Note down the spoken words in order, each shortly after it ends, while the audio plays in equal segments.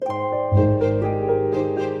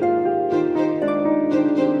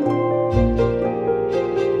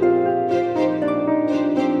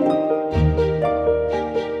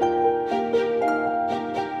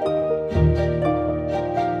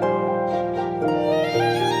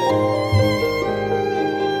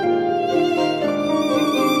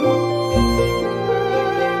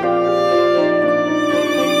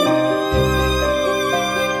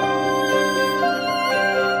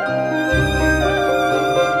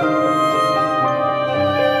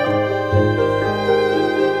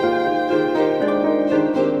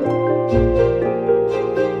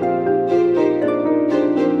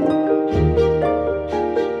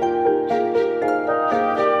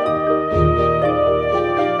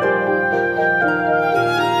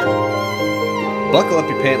Buckle up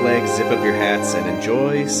your pant legs, zip up your hats, and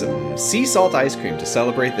enjoy some sea salt ice cream to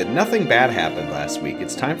celebrate that nothing bad happened last week.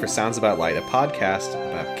 It's time for Sounds About Light, a podcast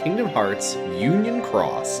about Kingdom Hearts Union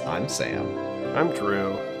Cross. I'm Sam. I'm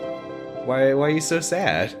Drew. Why are you so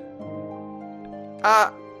sad?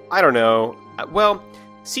 I don't know. Well,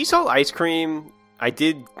 sea salt ice cream, I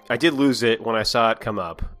did lose it when I saw it come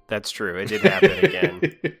up. That's true. It did happen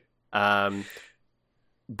again.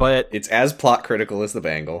 But it's as plot critical as the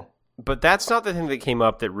bangle. But that's not the thing that came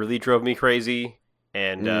up that really drove me crazy,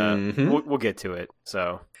 and we'll get to it.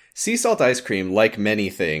 So, sea salt ice cream, like many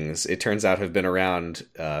things, it turns out have been around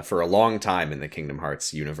for a long time in the Kingdom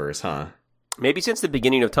Hearts universe, huh? Maybe since the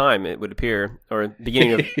beginning of time, it would appear, or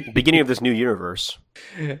beginning of this new universe.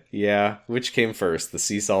 Yeah, which came first, the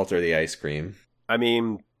sea salt or the ice cream? I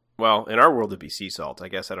mean, well, in our world it'd be sea salt. I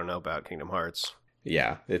guess I don't know about Kingdom Hearts.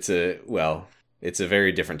 Yeah, it's a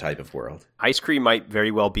very different type of world. Ice cream might very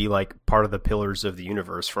well be like part of the pillars of the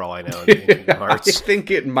universe, for all I know. In Kingdom Hearts. I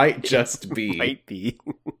think it might just be. Might be.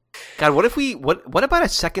 God, what if what about a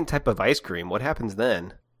second type of ice cream? What happens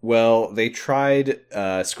then? Well, they tried.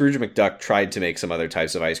 Scrooge McDuck tried to make some other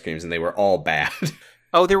types of ice creams, and they were all bad.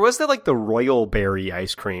 Oh, there was the royal berry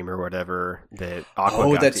ice cream or whatever that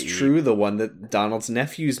Aqua got that's to true. Eat. The one that Donald's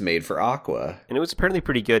nephews made for Aqua. And it was apparently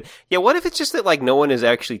pretty good. Yeah, what if it's just that no one has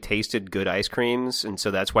actually tasted good ice creams, and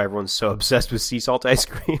so that's why everyone's so obsessed with sea salt ice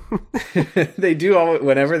cream? They do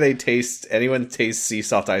whenever anyone tastes sea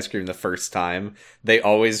salt ice cream the first time, they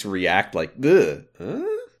always react like, ugh,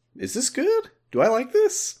 is this good? Do I like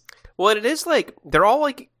this? Well, and it is they're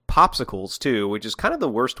all popsicles too, which is kind of the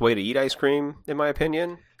worst way to eat ice cream, in my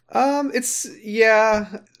opinion. It's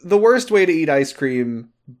the worst way to eat ice cream,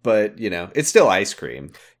 but it's still ice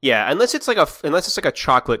cream. Yeah, unless it's like a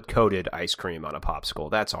chocolate coated ice cream on a popsicle,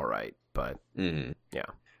 that's all right. But yeah.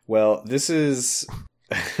 Well, this is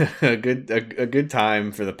a good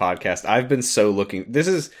time for the podcast. I've been so looking. This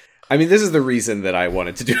is the reason that I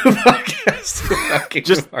wanted to do a podcast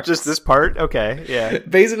about just this part? Okay, yeah.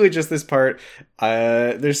 Basically just this part.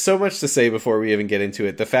 There's so much to say before we even get into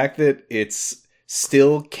it. The fact that it's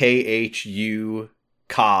still KHU,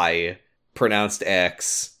 Kai, pronounced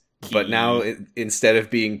X, key. But now instead of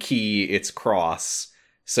being key, it's cross.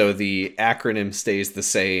 So the acronym stays the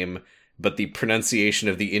same, but the pronunciation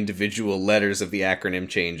of the individual letters of the acronym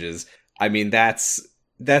changes. I mean, that's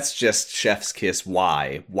just chef's kiss.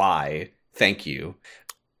 Why? Thank you.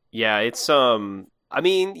 Yeah, it's I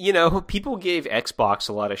mean, people gave Xbox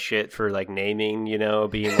a lot of shit for naming,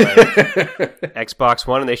 being Xbox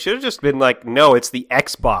One, and they should have just been no, it's the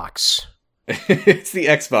Xbox. It's the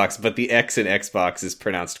Xbox, but the X in Xbox is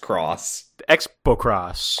pronounced cross.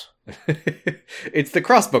 Xbocross. It's the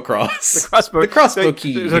crossbow cross. The crossbow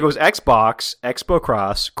key. So it goes Xbox,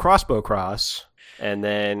 Xbocross, crossbow cross, and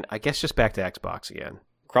then I guess just back to Xbox again.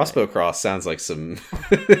 Crossbow cross sounds like some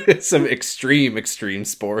extreme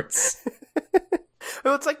sports.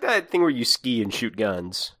 Well, it's like that thing where you ski and shoot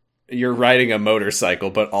guns. You're riding a motorcycle,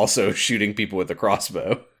 but also shooting people with a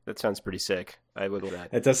crossbow. That sounds pretty sick. I would love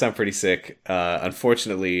that. That does sound pretty sick.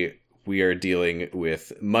 Unfortunately, we are dealing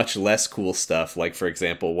with much less cool stuff. Like, for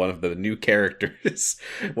example, one of the new characters,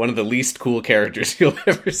 one of the least cool characters you'll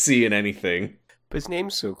ever see in anything. But his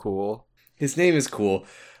name's so cool. His name is cool.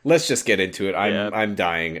 Let's just get into it. I'm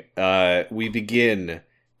dying. We begin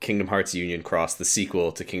Kingdom Hearts Union Cross, the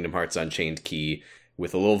sequel to Kingdom Hearts Unchained Key,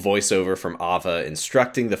 with a little voiceover from Ava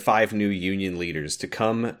instructing the 5 new Union leaders to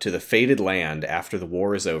come to the fated land after the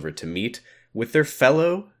war is over to meet with their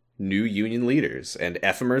fellow new Union leaders. And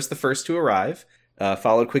Ephemer's the first to arrive,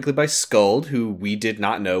 followed quickly by Skuld, who we did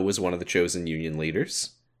not know was one of the chosen Union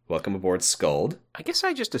leaders. Welcome aboard, Skuld. I guess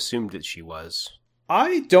I just assumed that she was.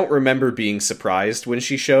 I don't remember being surprised when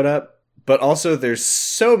she showed up, but also there's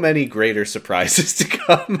so many greater surprises to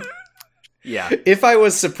come. Yeah. If I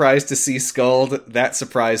was surprised to see Skuld, that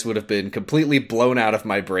surprise would have been completely blown out of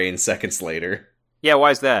my brain seconds later. Yeah,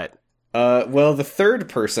 why is that? Well, the third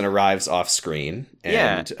person arrives off screen,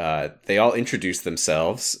 and they all introduce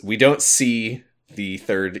themselves. We don't see the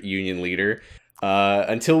third Union leader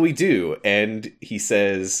until we do, and he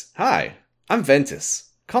says, "Hi, I'm Ventus.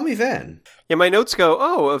 Call me Ven." Yeah, my notes go,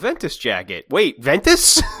 "Oh, a Ventus jacket. Wait,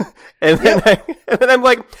 Ventus?" and then I'm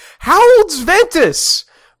like, "How old's Ventus?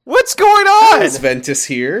 What's going on? How is Ventus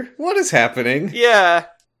here? What is happening?" Yeah.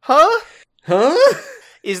 Huh? Huh?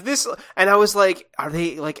 Is this... And I was like, are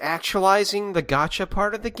they, like, actualizing the gacha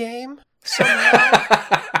part of the game?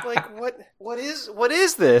 Like, what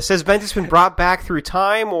is this? Has Ventus been brought back through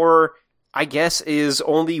time, or I guess is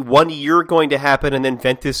only 1 year going to happen and then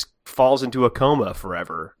Ventus falls into a coma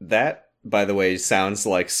forever? That, by the way, sounds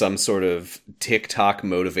like some sort of TikTok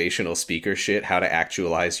motivational speaker shit, how to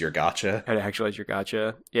actualize your gacha. How to actualize your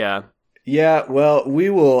gacha, yeah. Yeah, well,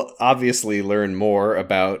 we will obviously learn more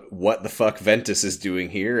about what the fuck Ventus is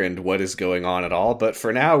doing here and what is going on at all, but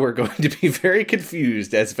for now we're going to be very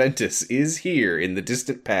confused as Ventus is here in the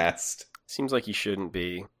distant past. Seems like he shouldn't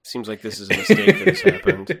be. Seems like this is a mistake that has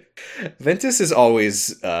happened. Ventus is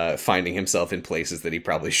always finding himself in places that he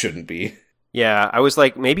probably shouldn't be. Yeah, I was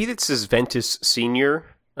like, maybe this is Ventus Senior,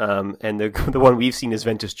 and the one we've seen is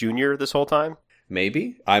Ventus Junior this whole time.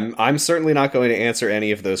 Maybe. I'm certainly not going to answer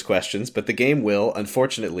any of those questions, but the game will.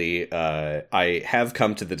 Unfortunately, I have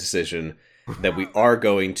come to the decision that we are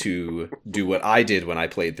going to do what I did when I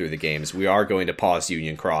played through the games. We are going to pause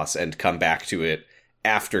Union Cross and come back to it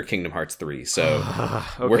after Kingdom Hearts 3. So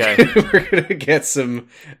okay. we're going to get some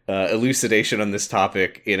elucidation on this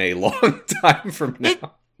topic in a long time from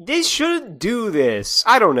now. They shouldn't do this.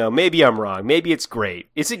 I don't know. Maybe I'm wrong. Maybe it's great.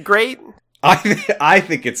 Is it great? I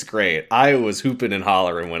think it's great. I was hooping and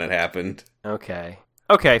hollering when it happened. Okay,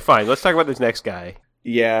 fine. Let's talk about this next guy.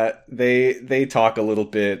 Yeah, they talk a little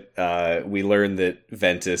bit. We learn that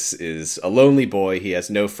Ventus is a lonely boy. He has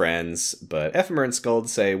no friends, but Ephemer and Skuld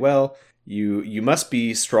say, well, you must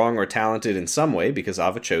be strong or talented in some way because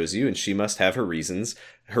Ava chose you, and she must have her reasons.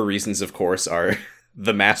 Her reasons, of course, are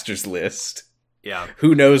the Master's List. Yeah.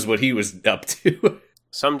 Who knows what he was up to?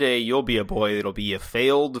 Someday you'll be a boy that'll be a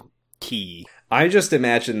failed key. I just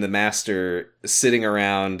imagine the Master sitting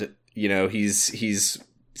around, he's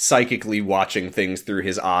psychically watching things through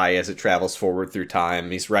his eye as it travels forward through time.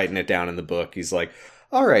 He's writing it down in the book. He's like,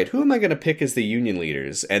 all right, who am I going to pick as the Union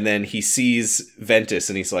leaders? And then he sees Ventus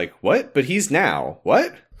and he's like, what? But he's now.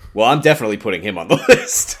 What? Well, I'm definitely putting him on the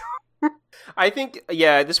list. I think,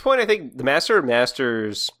 at this point, I think the Master of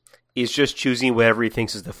Masters is just choosing whatever he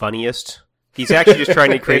thinks is the funniest. He's actually just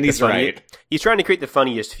trying to create the funniest. Right. He's trying to create the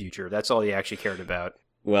funniest future. That's all he actually cared about.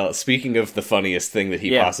 Well, speaking of the funniest thing that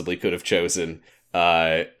he possibly could have chosen,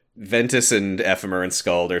 Ventus and Ephemer and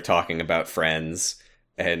Skuld are talking about friends,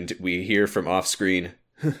 and we hear from off-screen,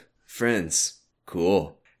 friends,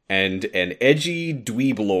 cool. And an edgy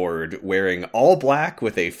dweeb lord wearing all black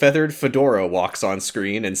with a feathered fedora walks on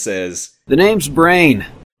screen and says, the name's Brain.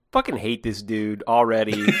 Fucking hate this dude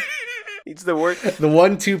already. It's the word. The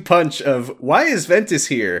 1-2 punch of, why is Ventus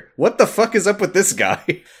here? What the fuck is up with this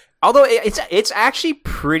guy? Although it's actually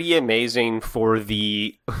pretty amazing for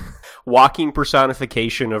the walking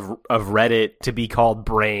personification of Reddit to be called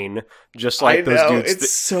Brain, just like those dudes.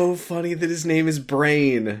 It's so funny that his name is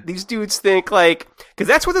Brain. These dudes think like, because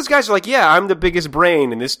that's what those guys are like, yeah, I'm the biggest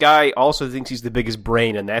brain, and this guy also thinks he's the biggest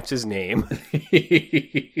brain, and that's his name.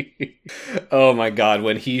 Oh my god,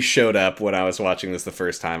 when he showed up when I was watching this the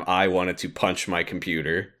first time, I wanted to punch my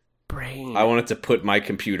computer. Brain. I wanted to put my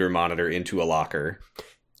computer monitor into a locker.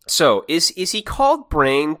 So, is he called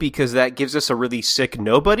Brain because that gives us a really sick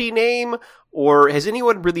nobody name? Or has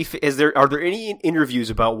anyone really... Are there any interviews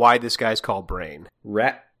about why this guy's called Brain?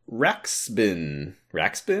 Raxbin.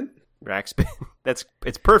 Raxbin? Raxbin.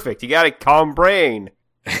 It's perfect. You gotta call him Brain.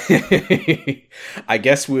 I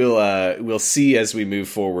guess we'll see as we move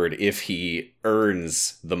forward if he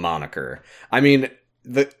earns the moniker. I mean,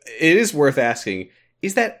 it is worth asking,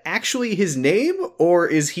 is that actually his name, or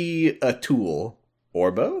is he a tool? Or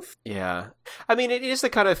both? Yeah. I mean, it is the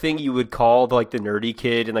kind of thing you would call the nerdy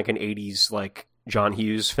kid in like an 80s like John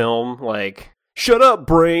Hughes film, like, shut up,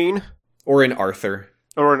 Brain! Or in Arthur.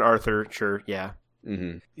 Sure, yeah.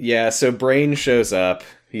 Mm-hmm. Yeah, so Brain shows up.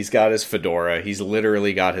 He's got his fedora. He's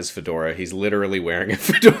literally got his fedora. He's literally wearing a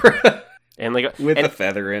fedora. And like with a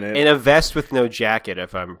feather in it. And a vest with no jacket,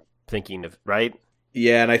 if I'm thinking of, right?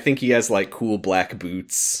 Yeah, and I think he has like cool black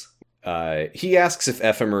boots. He asks if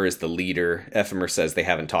Ephemer is the leader. Ephemer says they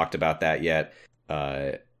haven't talked about that yet.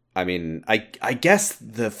 I mean, I guess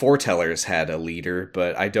the foretellers had a leader,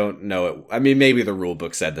 but I don't know it. I mean, maybe the rule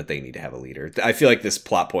book said that they need to have a leader. I feel like this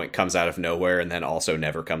plot point comes out of nowhere and then also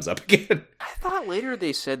never comes up again. I thought later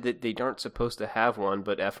they said that they aren't supposed to have one,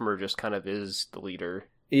 but Ephemer just kind of is the leader.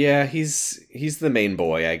 Yeah, he's the main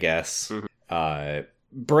boy, I guess. Mm-hmm.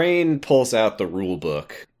 Brain pulls out the rule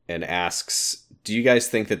book and asks, do you guys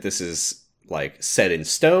think that this is like set in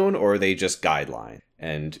stone, or are they just guideline?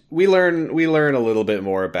 And we learn a little bit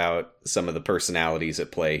more about some of the personalities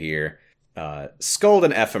at play here. Skuld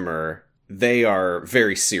and Ephemer, they are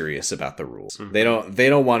very serious about the rules. Mm-hmm. They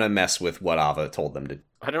don't want to mess with what Ava told them to.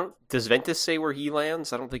 Does Ventus say where he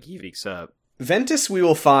lands? I don't think he speaks up. Ventus, we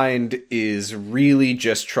will find, is really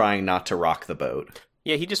just trying not to rock the boat.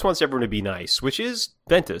 Yeah, he just wants everyone to be nice, which is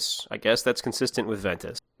Ventus. I guess that's consistent with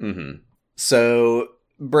Ventus. Mm-hmm. So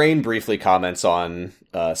Brain briefly comments on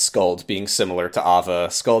Skuld being similar to Ava.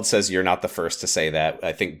 Skuld says you're not the first to say that.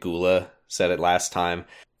 I think Gula said it last time.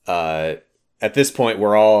 At this point,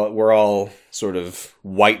 we're all sort of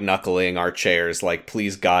white-knuckling our chairs, like,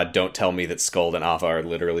 please God, don't tell me that Skuld and Ava are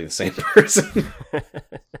literally the same person.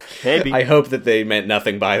 Maybe. I hope that they meant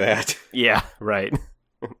nothing by that. Yeah, right.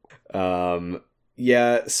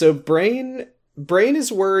 Yeah, so Brain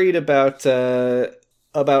is worried about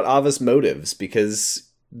Ava's motives, because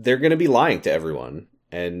they're going to be lying to everyone,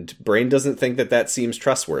 and Brain doesn't think that seems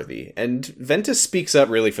trustworthy. And Ventus speaks up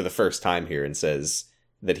really for the first time here and says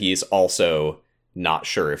that he is also not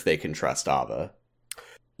sure if they can trust Ava.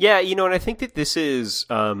 Yeah, and I think that this is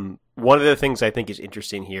one of the things I think is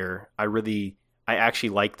interesting here. I actually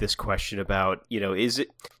like this question about, is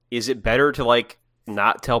it better to, like,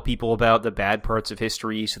 not tell people about the bad parts of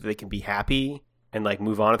history so that they can be happy and, like,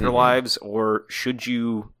 move on with their lives, or should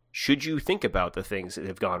you think about the things that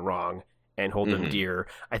have gone wrong and hold them dear?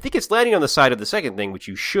 I think it's landing on the side of the second thing, which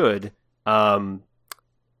you should. And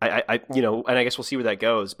I guess we'll see where that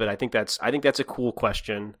goes. But I think that's a cool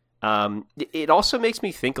question. It also makes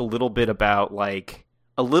me think a little bit about, like,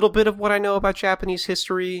 a little bit of what I know about Japanese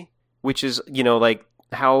history, which is, like,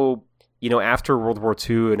 how, after World War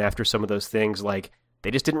II and after some of those things, like, they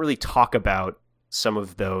just didn't really talk about some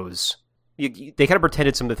of those. They kind of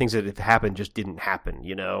pretended some of the things that have happened just didn't happen,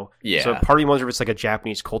 Yeah. So part of me wonders if it's like a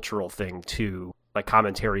Japanese cultural thing too, like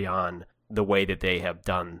commentary on the way that they have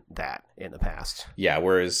done that in the past. Yeah,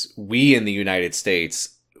 whereas we in the United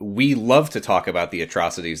States, we love to talk about the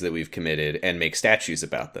atrocities that we've committed and make statues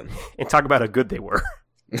about them. And talk about how good they were.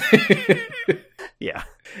 Yeah.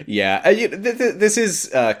 Yeah, this is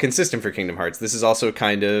consistent for Kingdom Hearts. This is also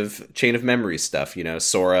kind of Chain of Memories stuff.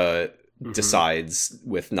 Sora decides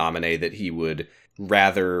with Naminé that he would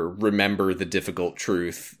rather remember the difficult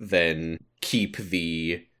truth than keep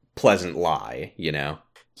the pleasant lie,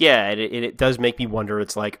 Yeah, and it does make me wonder,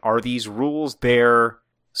 it's like, are these rules there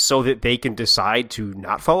so that they can decide to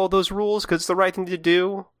not follow those rules because it's the right thing to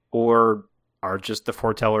do? Or are just the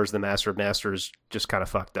foretellers, the Master of Masters, just kind of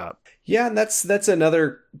fucked up? Yeah, and that's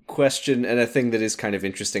another question, and a thing that is kind of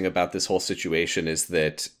interesting about this whole situation is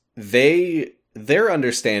that their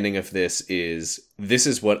understanding of this is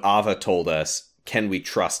what Ava told us. Can we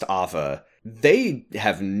trust Ava? They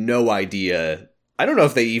have no idea. I don't know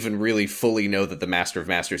if they even really fully know that the Master of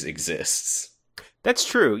Masters exists. That's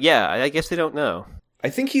true. Yeah, I guess they don't know. I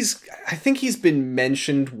think he's been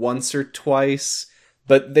mentioned once or twice,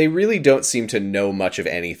 but they really don't seem to know much of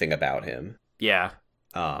anything about him. Yeah.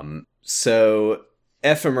 So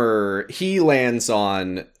Ephemer, he lands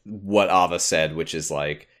on what Ava said, which is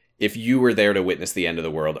like, if you were there to witness the end of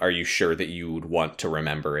the world, are you sure that you would want to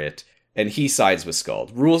remember it? And he sides with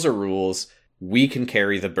Skuld. Rules are rules. We can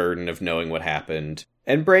carry the burden of knowing what happened.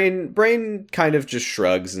 And Brain kind of just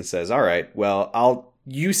shrugs and says, all right, well,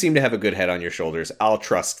 you seem to have a good head on your shoulders. I'll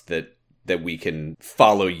trust that we can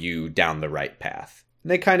follow you down the right path.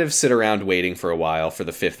 And they kind of sit around waiting for a while for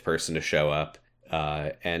the fifth person to show up.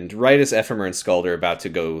 And right as Ephemer and Skuld are about to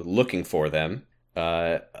go looking for them,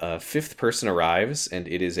 a fifth person arrives, and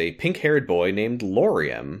it is a pink-haired boy named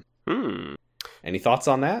Lauriam. Any thoughts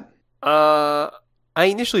on that? I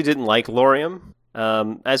initially didn't like Lauriam.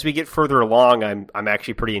 As we get further along, I'm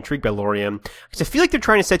actually pretty intrigued by Lauriam, because I feel like they're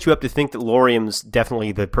trying to set you up to think that Lauriam's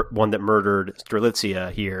definitely the one that murdered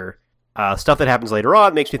Strelitzia here. Stuff that happens later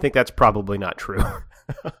on makes me think that's probably not true.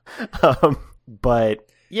 But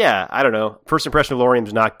yeah, I don't know. First impression of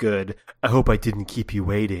Lauriam's not good. I hope I didn't keep you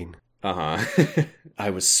waiting. I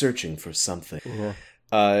was searching for something.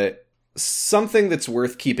 Yeah. Something that's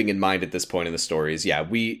worth keeping in mind at this point in the story is,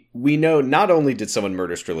 we know not only did someone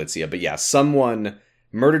murder Strelitzia, but someone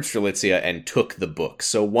murdered Strelitzia and took the book.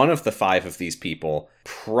 So one of the 5 of these people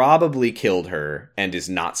probably killed her and is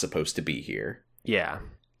not supposed to be here. Yeah.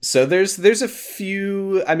 So there's a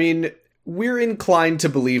few... I mean, we're inclined to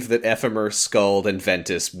believe that Ephemer, Skuld, and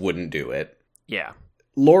Ventus wouldn't do it. Yeah.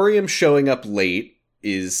 Lauriam showing up late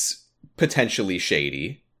is potentially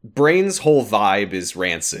shady. Brain's whole vibe is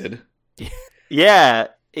rancid. Yeah,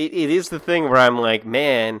 it is the thing where I'm like,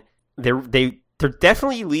 man, they're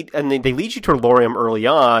definitely they lead you to Lauriam early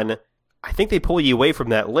on. I think they pull you away from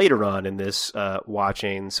that later on in this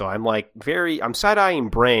watching. So I'm like I'm side-eyeing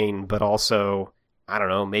Brain, but also, I don't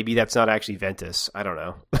know, maybe that's not actually Ventus. I don't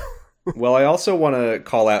know. Well, I also want to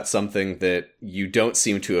call out something that you don't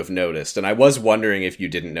seem to have noticed, and I was wondering if you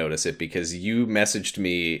didn't notice it, because you messaged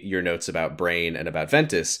me your notes about Brain and about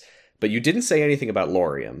Ventus, but you didn't say anything about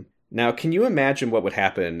Lauriam. Now, can you imagine what would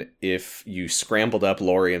happen if you scrambled up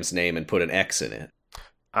Lauriam's name and put an X in it?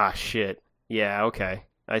 Ah, shit. Yeah, okay.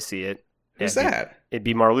 I see it. Who's that? It'd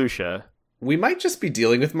be Marluxia. We might just be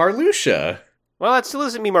dealing with Marluxia. Well, that still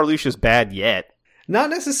doesn't mean Marluxia's bad yet. Not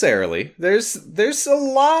necessarily. There's a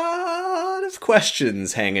lot of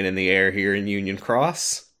questions hanging in the air here in Union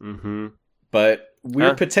Cross. Mm-hmm. But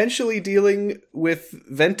we're potentially dealing with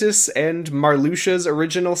Ventus and Marluxia's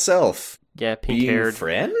original self. Yeah, pink-haired. Being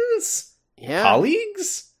friends? Yeah.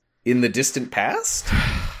 Colleagues? In the distant past?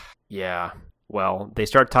 Yeah. Well, they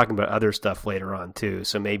start talking about other stuff later on, too,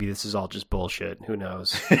 so maybe this is all just bullshit. Who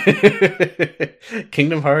knows?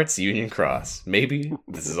 Kingdom Hearts, Union Cross. Maybe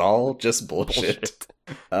this is all just bullshit.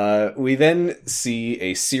 We then see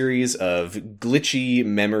a series of glitchy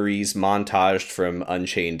memories montaged from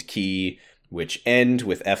Unchained Key, which end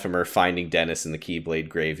with Ephemer finding Dennis in the Keyblade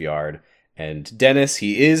graveyard. And Dennis,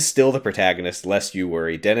 he is still the protagonist, lest you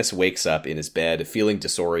worry. Dennis wakes up in his bed, feeling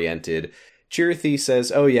disoriented. Chirithy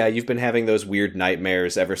says, oh yeah, you've been having those weird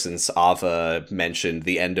nightmares ever since Ava mentioned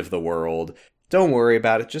the end of the world. Don't worry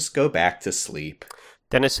about it, just go back to sleep.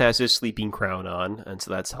 Dennis has his sleeping crown on, and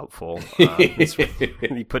so that's helpful. He's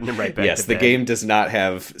putting him right back yes, to the bed. game does not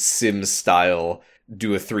have Sims-style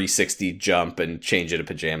do a 360 jump and change into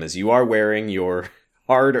pajamas. You are wearing your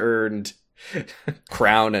hard-earned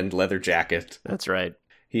crown and leather jacket. That's right.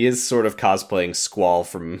 He is sort of cosplaying Squall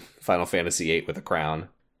from Final Fantasy VIII with a crown.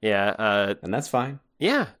 Yeah. And that's fine.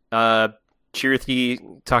 Yeah.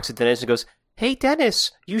 Chirithy talks to Dennis and goes, hey,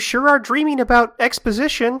 Dennis, you sure are dreaming about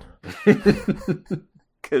exposition.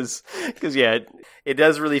 Because yeah, it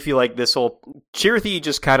does really feel like this whole... Chirithy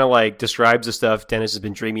just kind of like describes the stuff Dennis has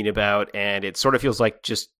been dreaming about, and it sort of feels like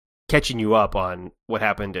just catching you up on what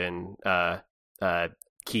happened in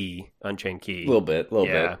Unchained Key. A little bit.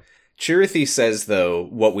 Chirithy says, though,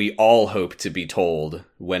 what we all hope to be told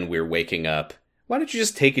when we're waking up. Why don't you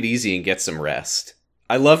just take it easy and get some rest?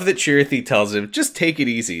 I love that Chirithy tells him, just take it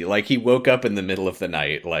easy. Like, he woke up in the middle of the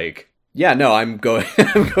night. Like, yeah, no, I'm going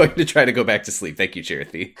to try to go back to sleep. Thank you,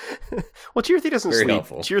 Chirithy. Well, Chirithy doesn't Very sleep.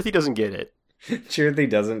 helpful. Chirithy doesn't get it. Chirithy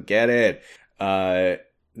doesn't get it.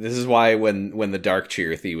 This is why when the Dark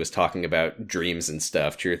Chirithy was talking about dreams and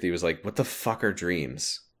stuff, Chirithy was like, what the fuck are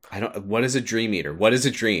dreams? What is a dream eater? What is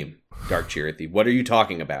a dream? Dark Chirithy, what are you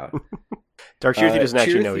talking about? Dark Chirithy doesn't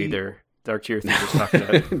actually know either. Dark Chirithy just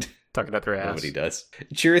talking about their ass. Nobody does.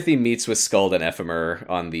 Chirithy meets with Skuld and Ephemer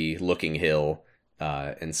on the Looking Hill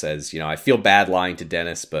and says, I feel bad lying to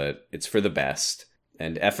Dennis, but it's for the best.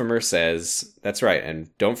 And Ephemer says, that's right,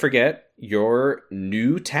 and don't forget your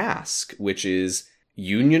new task, which is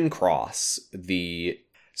Union Cross.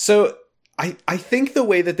 So I think the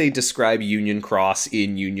way that they describe Union Cross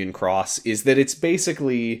in Union Cross is that it's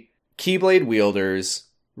basically Keyblade wielders,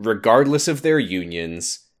 regardless of their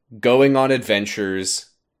unions, going on adventures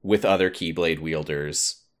with other Keyblade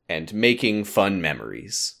wielders and making fun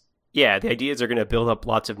memories. Yeah, the idea is they're going to build up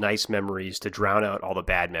lots of nice memories to drown out all the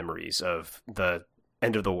bad memories of the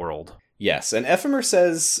end of the world. Yes, and Ephemer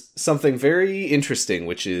says something very interesting,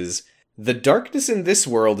 which is, the darkness in this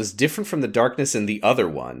world is different from the darkness in the other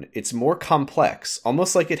one. It's more complex,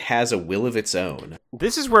 almost like it has a will of its own.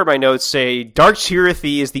 This is where my notes say, Dark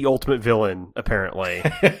Chirithy is the ultimate villain, apparently.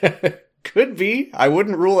 Could be. I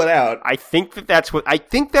wouldn't rule it out. I think that's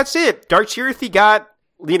it. Dark Chirithy got,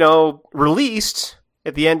 released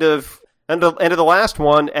at the end of the last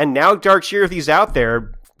one, and now Dark Chirithy's out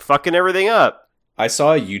there fucking everything up. I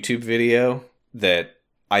saw a YouTube video that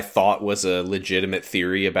I thought was a legitimate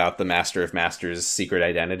theory about the Master of Masters' secret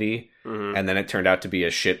identity, and then it turned out to be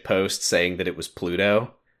a shit post saying that it was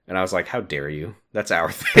Pluto. And I was like, how dare you? That's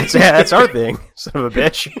our thing. Yeah, that's our thing, son of a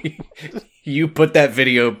bitch. You put that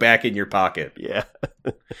video back in your pocket. Yeah.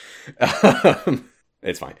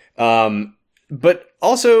 It's fine. But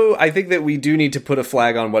also, I think that we do need to put a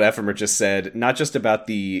flag on what Ephemer just said, not just about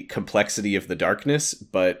the complexity of the darkness,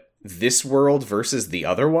 but this world versus the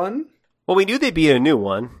other one. Well, we knew they'd be in a new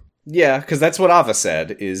one. Yeah, because that's what Ava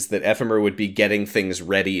said, is that Ephemer would be getting things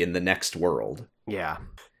ready in the next world. Yeah.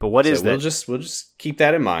 But what is that? We'll just keep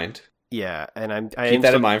that in mind. Yeah, and keep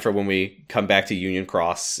that in mind for when we come back to Union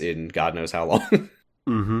Cross in God knows how long.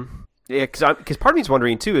 Mm-hmm. Yeah, because part of me's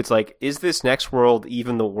wondering too. It's like, is this next world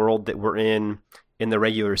even the world that we're in the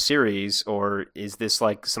regular series, or is this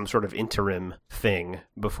like some sort of interim thing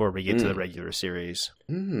before we get to the regular series?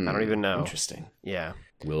 I don't even know. Interesting. Yeah,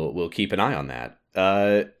 we'll keep an eye on that.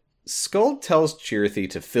 Skuld tells Chirithy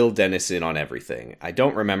to fill Dennis in on everything. I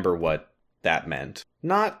don't remember what that meant.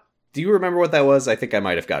 Do you remember what that was? I think I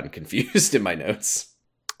might have gotten confused in my notes.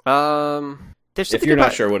 If you're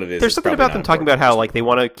not sure what it is, there's something about them talking about how like they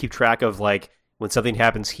want to keep track of like when something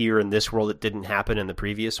happens here in this world that didn't happen in the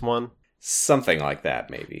previous one. Something like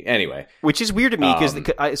that, maybe. Anyway, which is weird to me because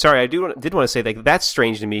I did want to say that that's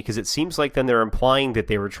strange to me because it seems like then they're implying that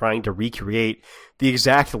they were trying to recreate the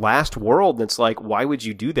exact last world, and it's like, why would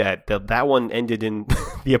you do that? That one ended in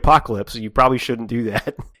the apocalypse. You probably shouldn't do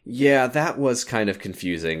that. Yeah, that was kind of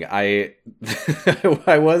confusing.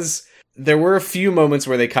 There were a few moments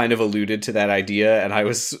where they kind of alluded to that idea, and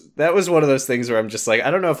that was one of those things where I'm just like,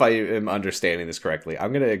 I don't know if I am understanding this correctly.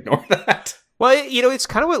 I'm going to ignore that. Well, it's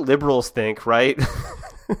kind of what liberals think, right?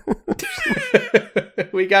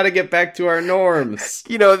 We got to get back to our norms.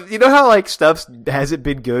 You know how like stuff hasn't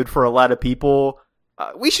been good for a lot of people.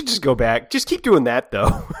 We should just go back. Just keep doing that,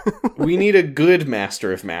 though. We need a good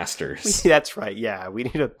master of masters. That's right. Yeah, we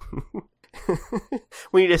need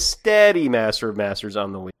a steady master of masters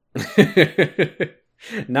on the wheel.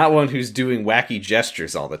 Not one who's doing wacky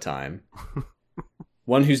gestures all the time.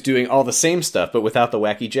 One who's doing all the same stuff, but without the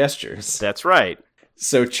wacky gestures. That's right.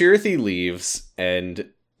 So Chirithy leaves, and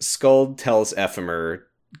Skuld tells Ephemer,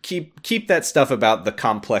 keep that stuff about the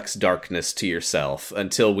complex darkness to yourself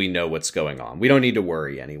until we know what's going on. We don't need to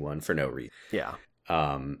worry anyone for no reason. Yeah.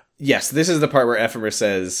 Yes, this is the part where Ephemer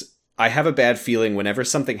says, I have a bad feeling whenever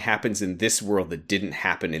something happens in this world that didn't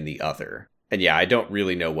happen in the other. And yeah, I don't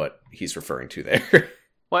really know what he's referring to there.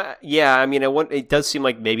 Well, yeah, I mean, it does seem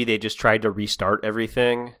like maybe they just tried to restart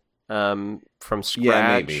everything from scratch. Yeah,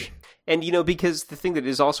 maybe. And, because the thing that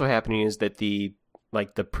is also happening is that the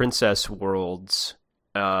princess worlds,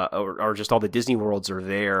 or just all the Disney worlds are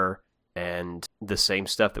there, and the same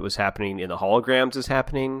stuff that was happening in the holograms is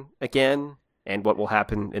happening again, and what will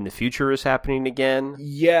happen in the future is happening again.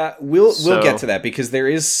 Yeah, we'll get to that, because there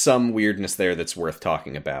is some weirdness there that's worth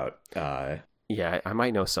talking about. Yeah, I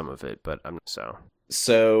might know some of it, but I'm not so.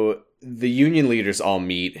 So the Union leaders all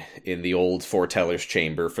meet in the old Foreteller's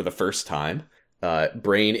chamber for the first time.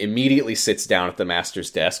 Brain immediately sits down at the master's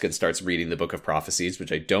desk and starts reading the Book of Prophecies,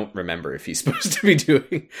 which I don't remember if he's supposed to be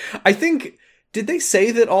doing. I think, did they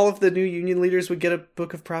say that all of the new Union leaders would get a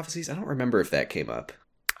Book of Prophecies? I don't remember if that came up.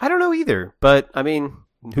 I don't know either, but I mean,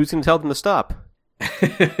 who's going to tell them to stop?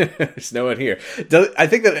 There's no one here. I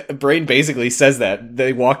think that Brain basically says that.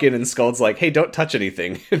 They walk in and Skuld's like, hey, don't touch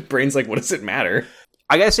anything. Brain's like, what does it matter?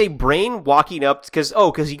 I gotta say, Brain walking up,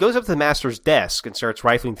 because he goes up to the master's desk and starts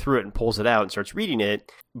rifling through it and pulls it out and starts reading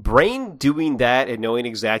it. Brain doing that and knowing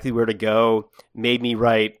exactly where to go made me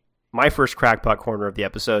write my first crackpot corner of the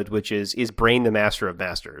episode, which is Brain the master of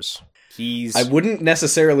masters? I wouldn't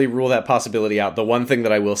necessarily rule that possibility out. The one thing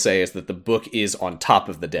that I will say is that the book is on top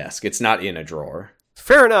of the desk. It's not in a drawer.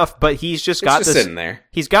 Fair enough, but he's just got this sitting there.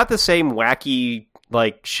 He's got the same wacky,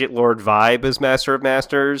 like, shitlord vibe as Master of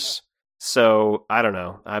Masters. So, I don't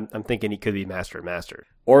know. I'm thinking he could be Master of Masters.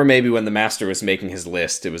 Or maybe when the Master was making his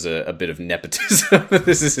list, it was a bit of nepotism.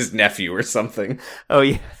 This is his nephew or something. Oh,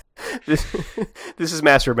 yeah. This is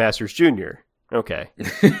Master of Masters Jr. Okay.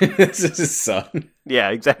 This is his son.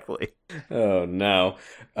 Yeah, exactly. Oh, no.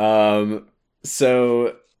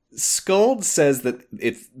 So, Skuld says that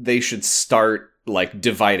they should start, like,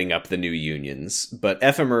 dividing up the new unions, but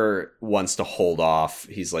Ephemer wants to hold off.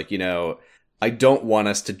 He's like, I don't want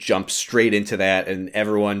us to jump straight into that and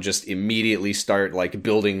everyone just immediately start like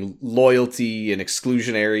building loyalty and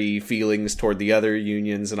exclusionary feelings toward the other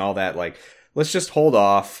unions and all that. Like, let's just hold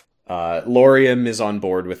off. Laurium is on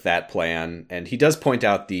board with that plan, and he does point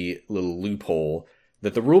out the little loophole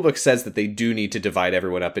that the rulebook says that they do need to divide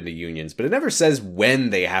everyone up into unions, but it never says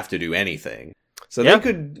when they have to do anything. So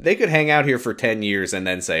they could hang out here for 10 years and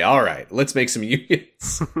then say, all right, let's make some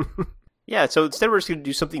unions. Yeah, so instead we're just going to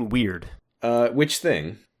do something weird. Which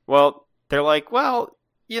thing? Well, they're like, we'll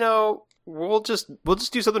just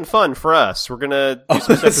do something fun for us. We're gonna do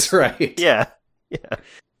some that's right. Yeah.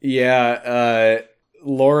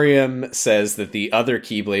 Laurium says that the other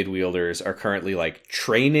Keyblade wielders are currently like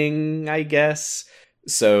training, I guess.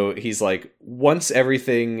 So he's like, once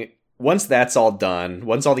everything once that's all done,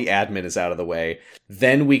 once all the admin is out of the way,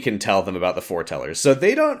 then we can tell them about the foretellers. So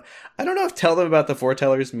I don't know if tell them about the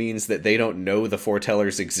foretellers means that they don't know the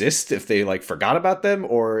foretellers exist, if they like forgot about them,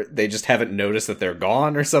 or they just haven't noticed that they're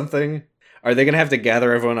gone or something. Are they going to have to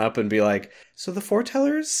gather everyone up and be like, so the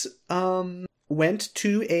foretellers, went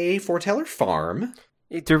to a foreteller farm.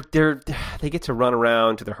 They get to run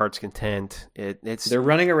around to their heart's content. They're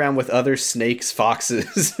running around with other snakes,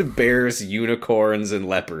 foxes, bears, unicorns, and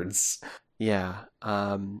leopards. Yeah,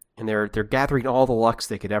 and they're gathering all the lucks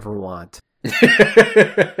they could ever want. Yeah,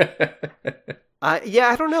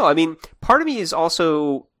 I don't know. I mean, part of me is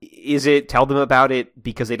also, is it tell them about it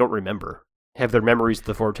because they don't remember? Have their memories of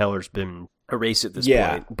the foretellers been erased at this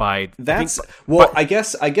point by... I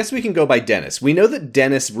guess we can go by Dennis. We know that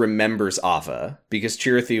Dennis remembers Ava because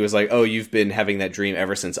Chirithy was like, oh, you've been having that dream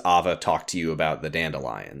ever since Ava talked to you about the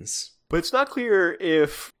dandelions. But it's not clear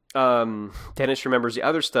if Dennis remembers the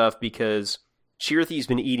other stuff because Chirithy's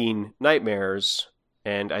been eating nightmares,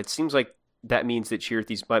 and it seems like that means that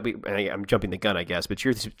Chirithy's might be... I'm jumping the gun, I guess, but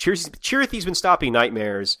Chirithy's been stopping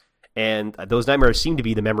nightmares, and those nightmares seem to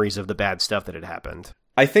be the memories of the bad stuff that had happened.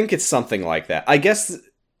 I think it's something like that. I guess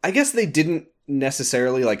they didn't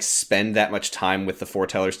necessarily like spend that much time with the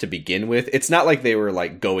foretellers to begin with. It's not like they were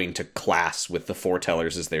like going to class with the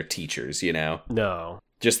foretellers as their teachers, you know? No.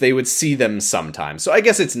 Just they would see them sometimes. So I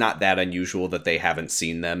guess it's not that unusual that they haven't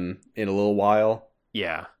seen them in a little while.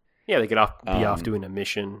 Yeah. Yeah, they could be off doing a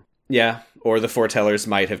mission. Yeah, or the foretellers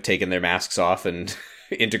might have taken their masks off and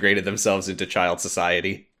integrated themselves into child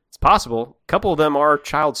society. It's possible. A couple of them are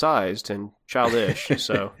child-sized and childish,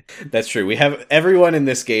 so... That's true. Everyone in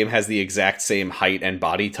this game has the exact same height and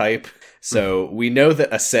body type, so we know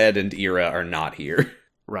that Aced and Ira are not here.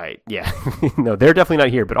 Right, yeah. No, they're definitely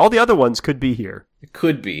not here, but all the other ones could be here.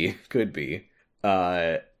 Could be.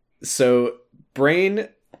 So, Brain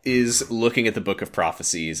is looking at the Book of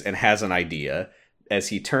Prophecies and has an idea as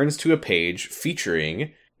he turns to a page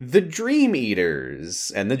featuring the Dream Eaters.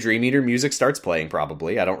 And the Dream Eater music starts playing,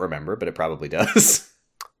 probably. I don't remember, but it probably does.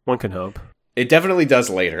 One can hope. It definitely does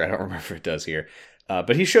later. I don't remember if it does here.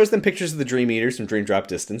 But he shows them pictures of the Dream Eaters from Dream Drop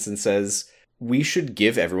Distance and says, we should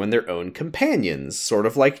give everyone their own companions, sort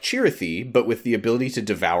of like Chirithy, but with the ability to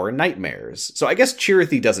devour nightmares. So I guess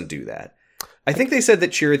Chirithy doesn't do that. I think they said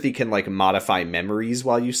that Chirithy can, like, modify memories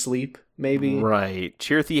while you sleep, maybe? Right.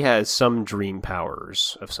 Chirithy has some dream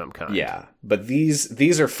powers of some kind. Yeah, but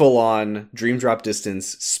these are full-on Dream Drop Distance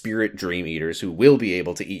spirit Dream Eaters who will be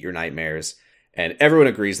able to eat your nightmares, and everyone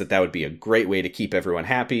agrees that would be a great way to keep everyone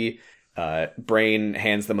happy. Brain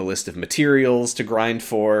hands them a list of materials to grind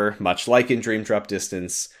for, much like in Dream Drop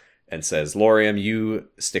Distance, and says, Lauriam, you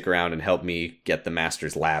stick around and help me get the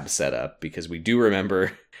Master's lab set up, because we do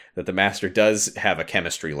remember that the Master does have a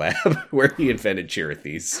chemistry lab where he invented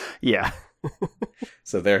Chirithy's. Yeah.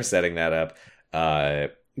 So they're setting that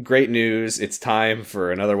up. Great news. It's time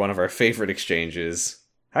for another one of our favorite exchanges.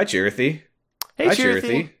 Hi, Chirithy. Hey, Hi,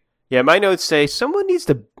 Chirithy. Yeah, my notes say someone needs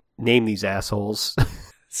to name these assholes.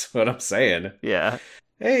 That's what I'm saying. Yeah.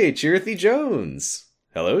 Hey, Chirithy Jones.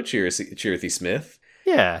 Hello, Chirithy Smith.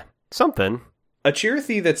 Yeah, something. A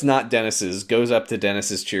Chirithy that's not Dennis's goes up to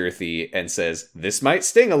Dennis's Chirithy and says, this might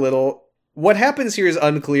sting a little. What happens here is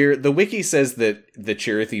unclear. The wiki says that the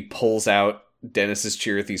Chirithy pulls out Dennis's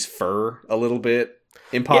Chirithy's fur a little bit.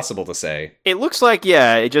 Impossible to say. It looks like,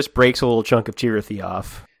 it just breaks a little chunk of Chirithy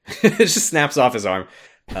off. It just snaps off his arm.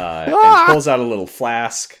 And pulls out a little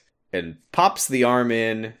flask and pops the arm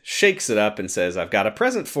in, shakes it up and says, I've got a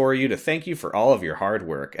present for you to thank you for all of your hard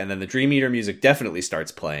work. And then the Dream Eater music definitely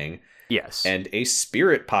starts playing. Yes. And a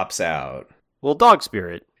spirit pops out. Little dog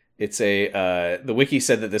spirit. It's the wiki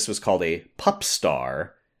said that this was called a pup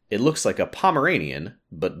star. It looks like a Pomeranian,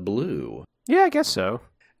 but blue. Yeah, I guess so.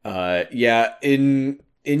 In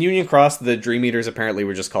Union Cross, the Dream Eaters apparently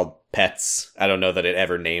were just called pets. I don't know that it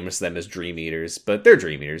ever names them as Dream Eaters, but they're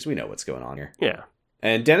Dream Eaters. We know what's going on here. Yeah.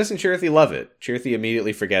 And Dennis and Chirithy love it. Chirithy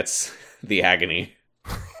immediately forgets the agony.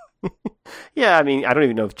 Yeah, I mean, I don't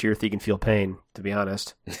even know if Chirithy can feel pain, to be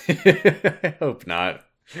honest. I hope not.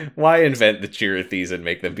 Why invent the Chirithys and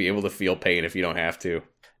make them be able to feel pain if you don't have to?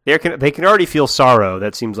 They can already feel sorrow.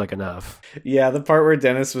 That seems like enough. Yeah, the part where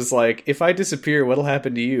Dennis was like, if I disappear, what'll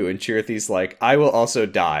happen to you? And Chirithy's like, I will also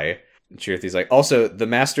die. And Chirithy's like, also, the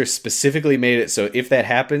Master specifically made it so if that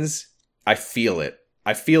happens, I feel it.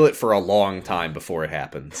 I feel it for a long time before it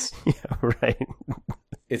happens. Yeah, right.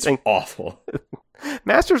 It's awful.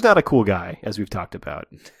 Master's not a cool guy, as we've talked about.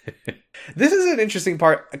 This is an interesting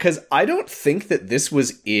part, because I don't think that this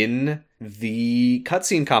was in the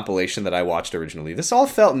cutscene compilation that I watched originally. This all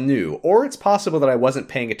felt new, or it's possible that I wasn't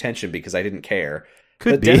paying attention because I didn't care.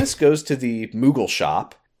 But Dennis goes to the Moogle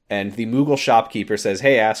shop, and the Moogle shopkeeper says,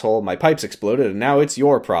 "Hey, asshole, my pipe's exploded, and now it's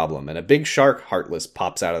your problem." And a big shark, Heartless,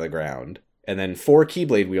 pops out of the ground. And then 4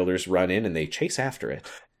 Keyblade wielders run in, and they chase after it.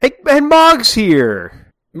 Hey, and Mog's here!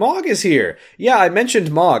 Mog is here. Yeah, I mentioned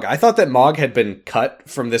Mog. I thought that Mog had been cut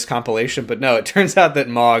from this compilation, but no, it turns out that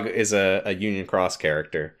Mog is a Union Cross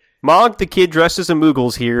character. Mog, the kid dressed as a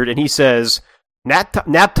Moogle's here, and he says,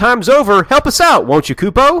 Nap time's over. Help us out, won't you,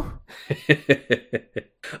 Kupo?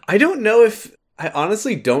 I don't know if... I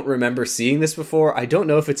honestly don't remember seeing this before. I don't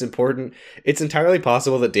know if it's important. It's entirely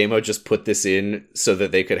possible that Damo just put this in so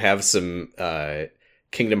that they could have some...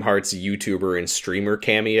 Kingdom Hearts YouTuber and streamer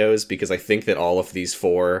cameos, because I think that all of these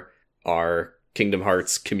 4 are Kingdom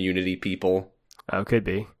Hearts community people. Oh, could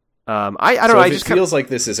be. I don't know. If it feels like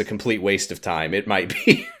this is a complete waste of time, it might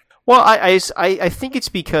be. Well, I think it's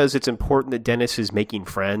because it's important that Dennis is making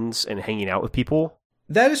friends and hanging out with people.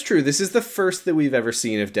 That is true. This is the first that we've ever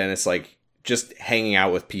seen of Dennis, like, just hanging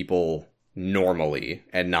out with people normally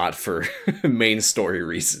and not for main story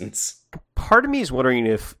reasons. Part of me is wondering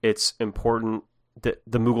if it's important that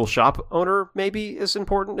the Moogle shop owner maybe is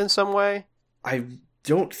important in some way. I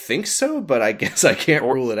don't think so, but I guess I can't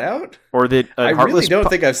rule it out. Or that I really don't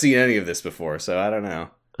think I've seen any of this before, so I don't know.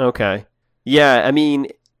 Okay. Yeah, I mean,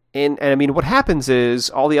 and I mean, what happens is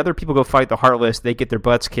all the other people go fight the Heartless, they get their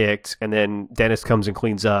butts kicked, and then Dennis comes and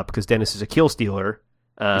cleans up because Dennis is a kill stealer.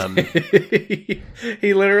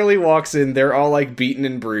 He literally walks in, they're all like beaten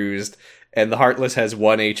and bruised, and the Heartless has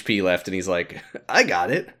 1 HP left, and he's like, I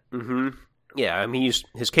got it. Mm-hmm. Yeah, I mean,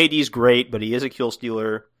 his KD's great, but he is a kill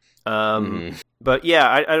stealer. But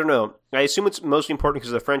yeah, I don't know. I assume it's mostly important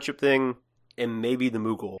because of the friendship thing, and maybe the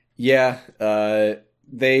Moogle. Yeah,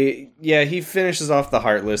 he finishes off the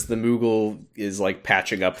Heartless. The Moogle is like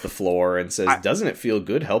patching up the floor and says, "Doesn't it feel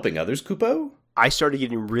good helping others, Kupo?" I started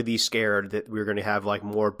getting really scared that we were going to have like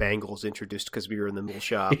more Bangles introduced because we were in the Moogle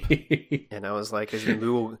shop, and I was like, "Is the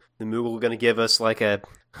Moogle going to give us like an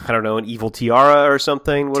evil tiara or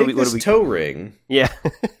something?" Take this toe ring. Yeah,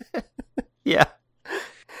 yeah.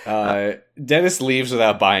 Dennis leaves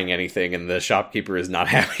without buying anything, and the shopkeeper is not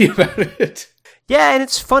happy about it. Yeah, and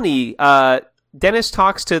it's funny. Dennis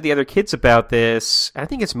talks to the other kids about this. I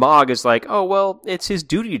think it's Mog is like, "Oh well, it's his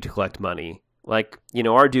duty to collect money. Like,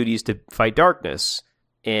 our duty is to fight darkness."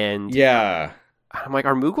 And yeah, I'm like,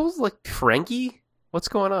 are Moogles like Frankie? What's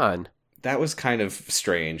going on? That was kind of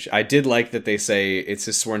strange. I did like that they say it's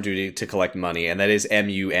his sworn duty to collect money, and that is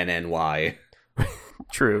MUNNY.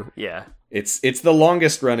 True, yeah. It's the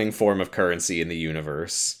longest running form of currency in the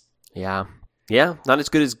universe. Yeah. Yeah, not as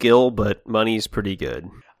good as Gil, but money's pretty good.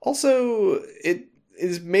 Also, it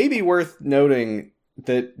is maybe worth noting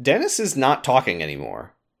that Dennis is not talking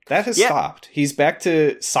anymore. That has stopped. He's back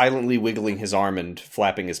to silently wiggling his arm and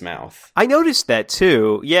flapping his mouth. I noticed that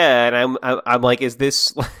too. Yeah, and I'm like, is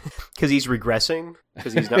this because he's regressing?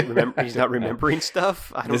 Because he's not remembering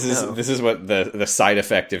stuff? I don't know. This is what the side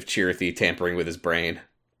effect of Chirithy tampering with his brain.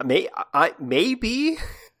 Maybe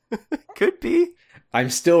could be. I'm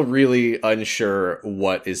still really unsure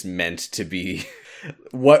what is meant to be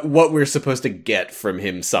what we're supposed to get from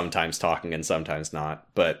him sometimes talking and sometimes not.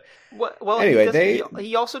 But well, anyway,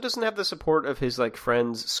 he also doesn't have the support of his like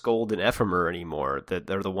friends Scold and Ephemer anymore. That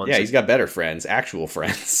they're the ones. Yeah, he's got better friends, actual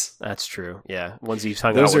friends. That's true. Yeah, ones he's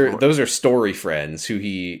hung out with. Those are story friends who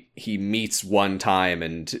he meets one time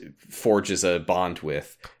and forges a bond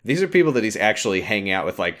with. These are people that he's actually hanging out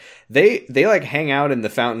with. Like they like hang out in the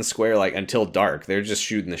Fountain Square like until dark. They're just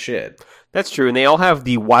shooting the shit. That's true, and they all have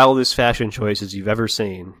the wildest fashion choices you've ever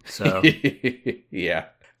seen. So yeah.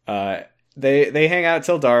 They hang out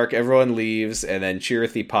till dark, everyone leaves, and then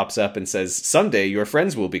Chirithy pops up and says, "Someday your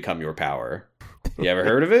friends will become your power." You ever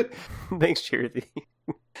heard of it? Thanks, Chirithy.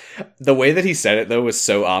 The way that he said it, though, was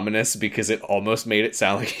so ominous because it almost made it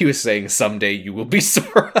sound like he was saying, "Someday you will be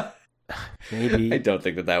Sora." Maybe. I don't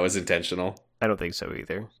think that was intentional. I don't think so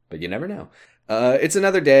either. But you never know. It's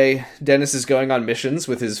another day. Dennis is going on missions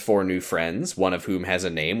with his 4 new friends, one of whom has a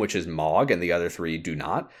name, which is Mog, and the other 3 do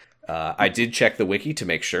not. I did check the wiki to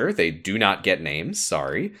make sure. They do not get names,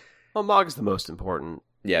 sorry. Well, Mog's the most important.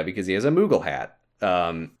 Yeah, because he has a Moogle hat.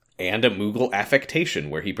 And a Moogle affectation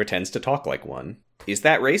where he pretends to talk like one. Is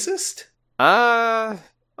that racist?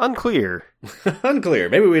 Unclear. Unclear.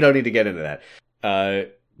 Maybe we don't need to get into that.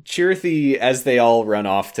 Chirithy, as they all run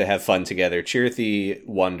off to have fun together, Chirithy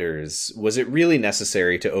wonders, was it really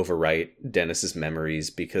necessary to overwrite Dennis's memories?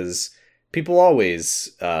 Because people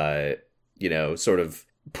always, sort of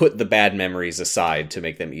put the bad memories aside to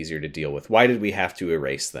make them easier to deal with. Why did we have to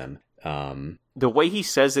erase them? The way he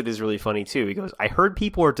says it is really funny, too. He goes, I heard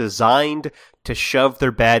people are designed to shove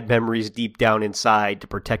their bad memories deep down inside to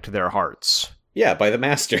protect their hearts. Yeah, by the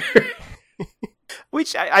master.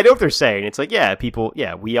 Which I know what they're saying. It's like,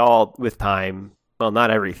 we all, with time, well,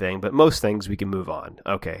 not everything, but most things we can move on.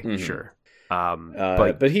 Okay, sure.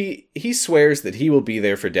 But he swears that he will be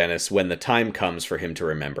there for Dennis when the time comes for him to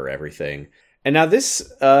remember everything. And now this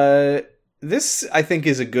I think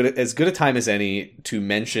is as good a time as any to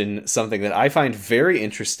mention something that I find very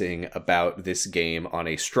interesting about this game on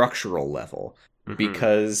a structural level. Mm-hmm.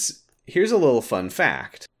 Because here's a little fun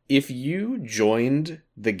fact. If you joined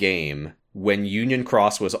the game when Union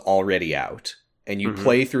Cross was already out, and you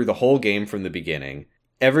play through the whole game from the beginning,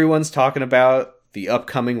 everyone's talking about the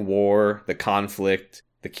upcoming war, the conflict,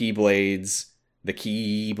 the Keyblades, the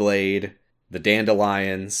Keyblade, the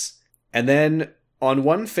Dandelions, and then on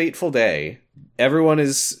one fateful day,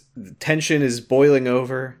 tension is boiling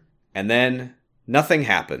over, and then nothing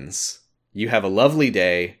happens. You have a lovely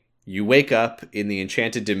day, you wake up in the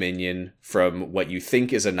Enchanted Dominion from what you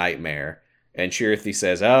think is a nightmare, and Chirithy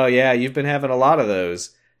says, oh yeah, you've been having a lot of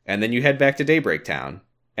those, and then you head back to Daybreak Town,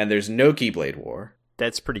 and there's no Keyblade War.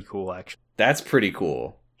 That's pretty cool, actually. That's pretty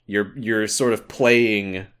cool. You're sort of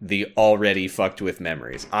playing the already fucked with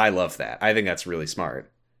memories. I love that. I think that's really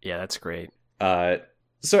smart. Yeah, that's great.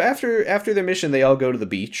 So after their mission, they all go to the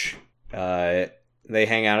beach. They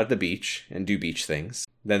hang out at the beach and do beach things.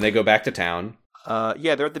 Then they go back to town.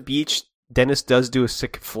 They're at the beach. Dennis does do a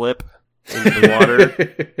sick flip into the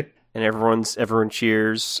water, and everyone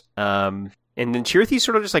cheers. And then Chirithy's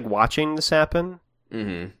sort of just like watching this happen.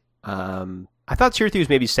 Mm-hmm. I thought Chirithy was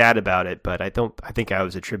maybe sad about it, but I think I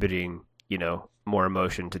was attributing, more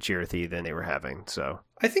emotion to Chirithy than they were having. So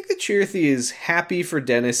I think that Chirithy is happy for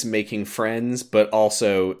Dennis making friends, but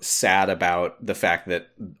also sad about the fact that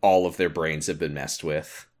all of their brains have been messed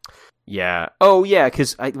with. Yeah. Oh, yeah,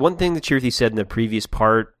 because one thing that Chirithy said in the previous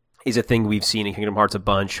part is a thing we've seen in Kingdom Hearts a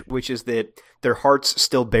bunch, which is that their hearts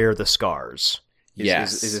still bear the scars.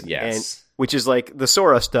 Yes. And, which is like the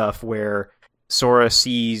Sora stuff, where Sora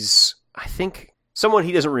sees, I think, someone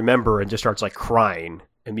he doesn't remember and just starts like crying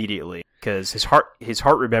immediately because his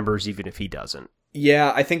heart remembers even if he doesn't.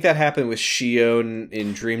 Yeah, I think that happened with Shion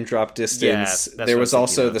in Dream Drop Distance. Yeah, there was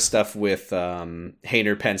also the stuff with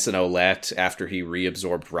Hayner Pence and Olette after he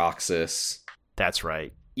reabsorbed Roxas. That's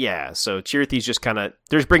right. Yeah, so Chirithy's just kind of...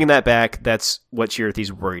 There's bringing that back. That's what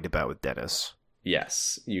Chirithy's worried about with Dennis.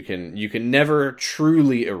 Yes, you can never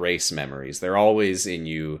truly erase memories. They're always in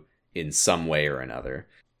you in some way or another.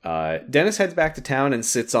 Dennis heads back to town and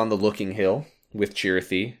sits on the Looking Hill with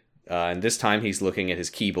Chirithy. And this time he's looking at his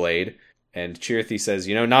Keyblade. And Chirithy says,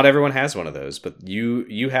 not everyone has one of those, but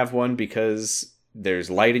you have one because there's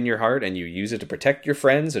light in your heart and you use it to protect your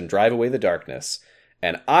friends and drive away the darkness.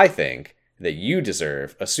 And I think that you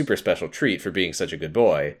deserve a super special treat for being such a good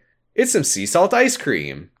boy. It's some sea salt ice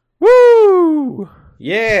cream. Woo!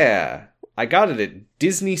 Yeah! I got it at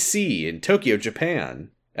Disney Sea in Tokyo,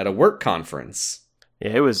 Japan, at a work conference.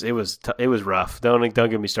 Yeah, it was rough. Don't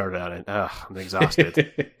get me started on it. Ugh, I'm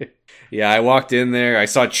exhausted. Yeah, I walked in there. I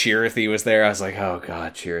saw Chirithy was there. I was like, oh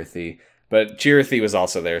god, Chirithy. But Chirithy was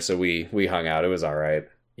also there, so we hung out. It was all right.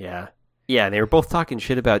 Yeah. Yeah, and they were both talking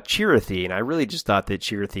shit about Chirithy, and I really just thought that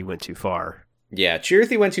Chirithy went too far. Yeah,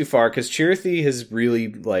 Chirithy went too far, because Chirithy has really,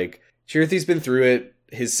 Chirithy's been through it.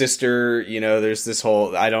 His sister, there's this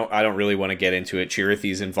whole... I don't really want to get into it.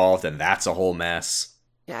 Chirithy's involved, and that's a whole mess.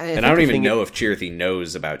 Yeah, and I don't even know if Chirithy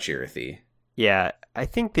knows about Chirithy. Yeah, I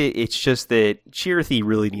think that it's just that Chirithy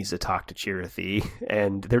really needs to talk to Chirithy,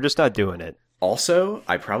 and they're just not doing it. Also,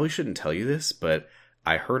 I probably shouldn't tell you this, but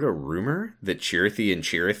I heard a rumor that Chirithy and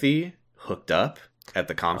Chirithy hooked up at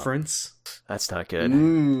the conference. That's not good.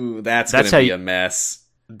 Ooh, that's going to be a mess.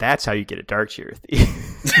 That's how you get a dark Chirithy.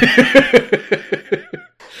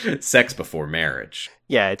 Sex before marriage.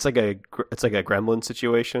 Yeah, it's like a Gremlin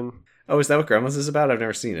situation. Oh, is that what Gremlins is about? I've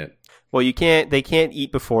never seen it. Well, they can't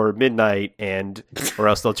eat before midnight, or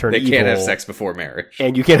else they'll turn evil. They can't have sex before marriage.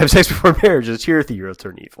 And you can't have sex before marriage. It's Chirithy will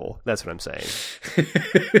turn evil. That's what I'm saying.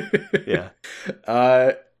 Yeah.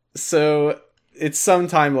 So it's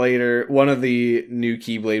sometime later, one of the new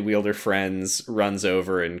Keyblade wielder friends runs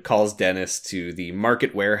over and calls Dennis to the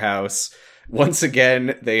market warehouse. Once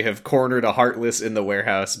again, they have cornered a Heartless in the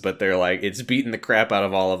warehouse, but they're like, it's beating the crap out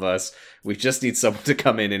of all of us. We just need someone to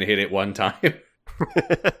come in and hit it one time.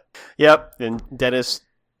 Yep, and Dennis,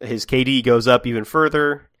 his KD goes up even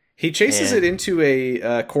further. He chases it into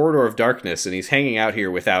a corridor of darkness, and he's hanging out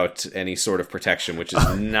here without any sort of protection, which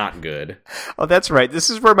is not good. Oh, that's right.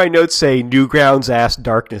 This is where my notes say Newgrounds ass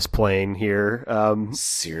darkness plane here.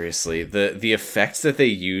 Seriously, the effects that they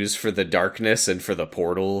use for the darkness and for the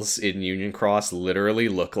portals in Union Cross literally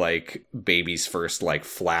look like baby's first like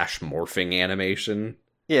flash morphing animation.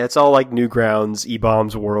 Yeah, it's all like Newgrounds,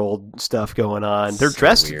 E-Bombs World stuff going on. They're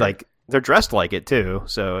dressed weird. They're dressed like it too,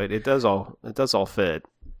 so it does all fit.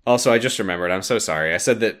 Also, I just remembered, I'm so sorry. I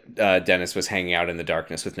said that Dennis was hanging out in the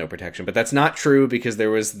darkness with no protection, but that's not true because there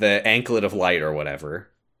was the anklet of light or whatever.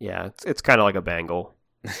 Yeah, it's kind of like a bangle.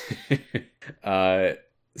 So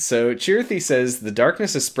Chirithy says the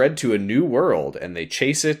darkness has spread to a new world, and they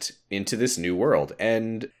chase it into this new world.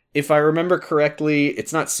 And if I remember correctly,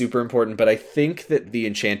 it's not super important, but I think that the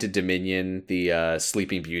Enchanted Dominion, the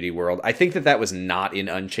Sleeping Beauty world, I think that was not in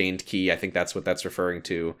Unchained Key. I think that's what that's referring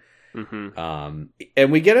to. Mm-hmm.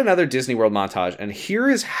 And we get another Disney World montage, and here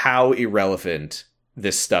is how irrelevant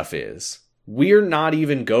this stuff is. We're not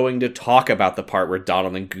even going to talk about the part where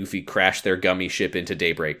Donald and Goofy crash their gummy ship into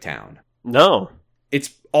Daybreak Town. No.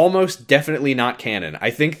 It's almost definitely not canon. I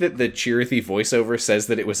think that the Chirithy voiceover says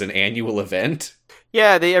that it was an annual event.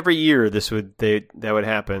 Yeah, every year that would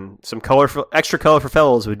happen. Some extra colorful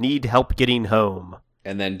fellows would need help getting home.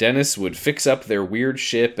 And then Dennis would fix up their weird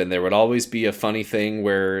ship, and there would always be a funny thing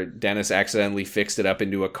where Dennis accidentally fixed it up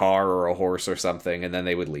into a car or a horse or something, and then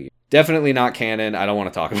they would leave. Definitely not canon. I don't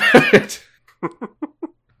want to talk about it.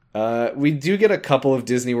 We do get a couple of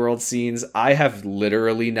Disney World scenes. I have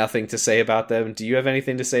literally nothing to say about them. Do you have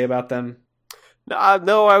anything to say about them?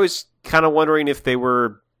 No, I was kind of wondering if they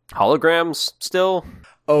were holograms still.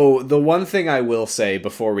 Oh, the one thing I will say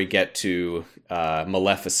before we get to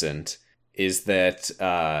Maleficent is that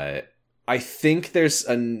I think there's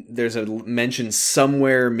a mention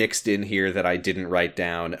somewhere mixed in here that I didn't write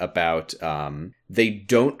down about they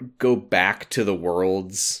don't go back to the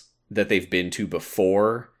worlds that they've been to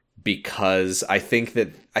before, because I think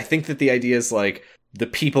that the idea is like the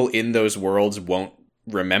people in those worlds won't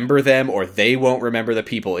remember them, or they won't remember the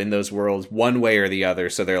people in those worlds one way or the other.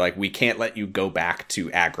 So they're like, we can't let you go back to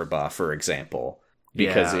Agrabah, for example,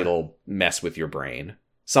 because it'll mess with your brain.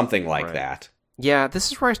 Something like that. Yeah, this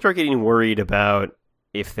is where I start getting worried about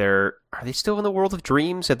if are they still in the world of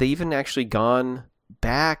dreams? Have they even actually gone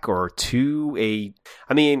back or to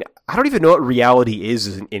I mean, I don't even know what reality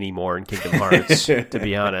is anymore in Kingdom Hearts, to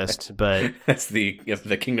be honest, but that's the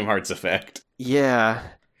Kingdom Hearts effect. Yeah,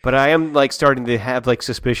 but I am like starting to have like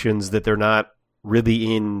suspicions that they're not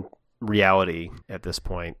really in reality at this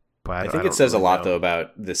point. But I think it says really a lot, though,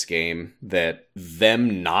 about this game that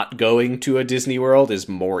them not going to a Disney World is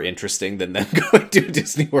more interesting than them going to a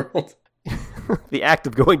Disney World. The act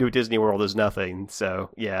of going to a Disney World is nothing,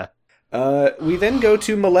 so yeah. We then go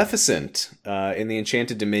to Maleficent in the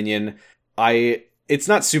Enchanted Dominion. It's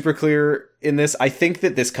not super clear in this. I think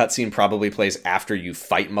that this cutscene probably plays after you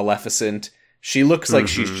fight Maleficent. She looks like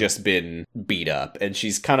she's just been beat up, and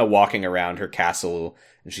she's kind of walking around her castle,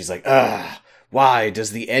 and she's like, why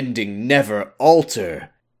does the ending never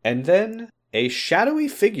alter? And then a shadowy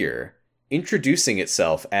figure introducing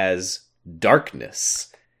itself as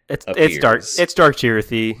Darkness. It's dark. It's Dark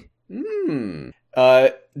Chirithy.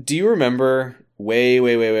 Do you remember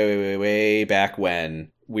way back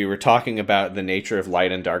when we were talking about the nature of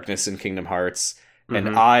light and darkness in Kingdom Hearts?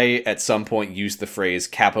 And I, at some point, used the phrase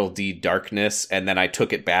capital D darkness, and then I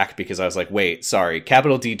took it back because I was like, wait, sorry,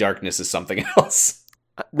 capital D darkness is something else.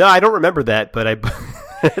 No, I don't remember that, but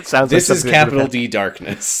it sounds this like is capital D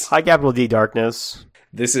Darkness. Hi, capital D Darkness.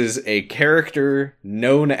 This is a character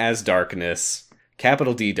known as Darkness.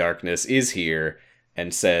 Capital D Darkness is here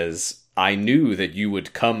and says, I knew that you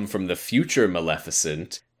would come from the future,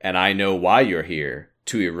 Maleficent, and I know why you're here.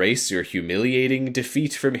 To erase your humiliating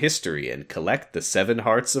defeat from history and collect the 7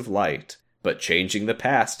 Hearts of Light. But changing the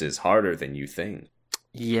past is harder than you think.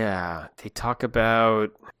 Yeah, they talk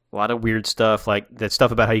about a lot of weird stuff, like that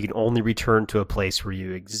stuff about how you can only return to a place where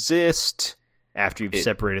you exist after you've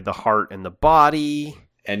separated the heart and the body.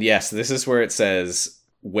 And yes, this is where it says,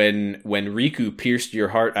 when Riku pierced your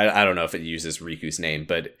heart, I don't know if it uses Riku's name,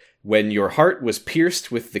 but when your heart was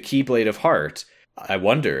pierced with the Keyblade of Heart, I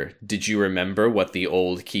wonder, did you remember what the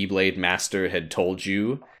old Keyblade Master had told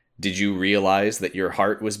you? Did you realize that your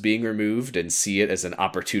heart was being removed and see it as an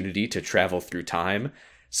opportunity to travel through time?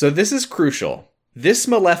 So this is crucial. This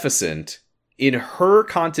Maleficent, in her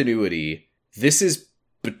continuity, this is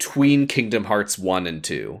between Kingdom Hearts 1 and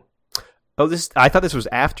 2. Oh, I thought this was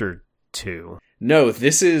after 2. No,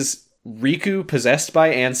 this is Riku possessed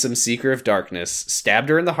by Ansem, Seeker of Darkness, stabbed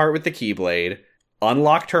her in the heart with the Keyblade,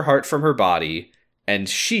 unlocked her heart from her body, And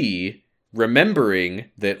she,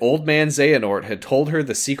 remembering that Old Man Xehanort had told her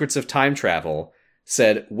the secrets of time travel,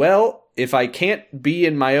 said, well, if I can't be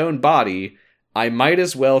in my own body, I might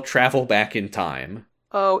as well travel back in time.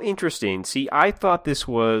 Oh, interesting. See, I thought this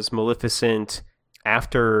was Maleficent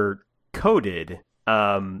after Coded,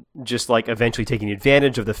 just like eventually taking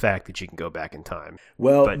advantage of the fact that she can go back in time.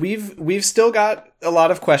 Well, but we've still got a lot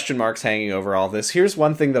of question marks hanging over all this. Here's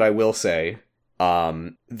one thing that I will say.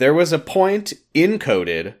 There was a point in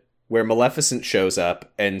Coded where Maleficent shows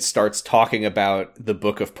up and starts talking about the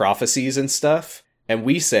Book of Prophecies and stuff, and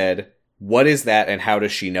we said, what is that and how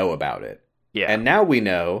does she know about it? Yeah. And now we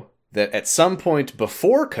know that at some point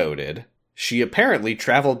before Coded, she apparently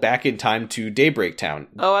traveled back in time to Daybreak Town.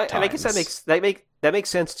 Oh, and I guess that makes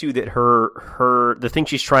sense too. That the thing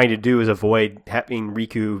she's trying to do is avoid having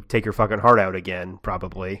Riku take her fucking heart out again,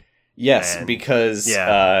 probably. Yes, because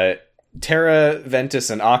Terra, Ventus,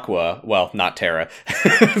 and Aqua. Well, not Terra.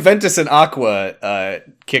 Ventus and Aqua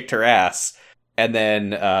kicked her ass, and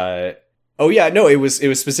then it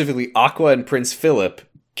was specifically Aqua and Prince Philip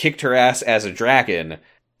kicked her ass as a dragon,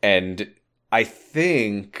 and I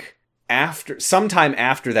think sometime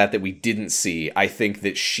after that we didn't see, I think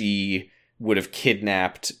that she would have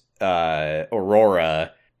kidnapped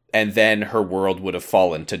Aurora, and then her world would have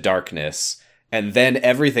fallen to darkness, and then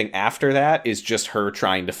everything after that is just her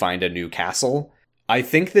trying to find a new castle. I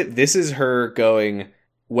think that this is her going,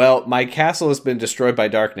 well, my castle has been destroyed by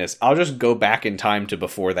darkness, I'll just go back in time to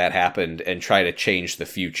before that happened and try to change the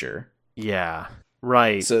future. Yeah.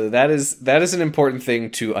 Right. So that is an important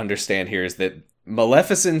thing to understand here, is that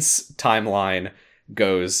Maleficent's timeline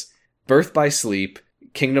goes Birth by Sleep,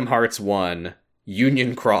 Kingdom Hearts 1,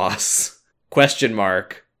 Union Cross, ?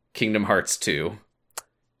 Kingdom Hearts 2.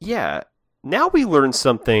 Yeah. Now we learn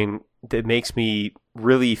something that makes me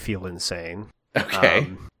really feel insane. Okay.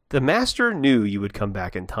 The Master knew you would come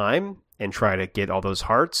back in time and try to get all those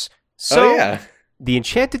hearts. So the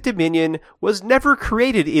Enchanted Dominion was never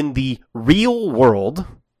created in the real world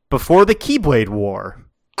before the Keyblade War.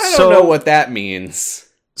 I don't know what that means.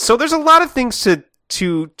 So there's a lot of things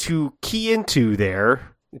to key into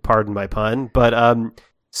there. Pardon my pun. But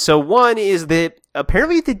so one is that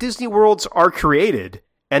apparently the Disney worlds are created,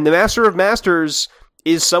 and the Master of Masters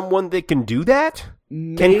is someone that can do that?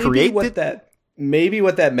 Maybe what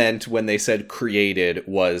that meant when they said created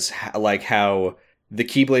was like how the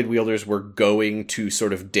Keyblade wielders were going to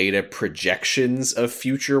sort of data projections of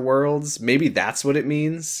future worlds. Maybe that's what it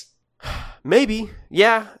means. Maybe.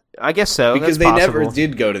 Yeah, I guess so. Because they never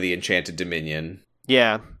did go to the Enchanted Dominion.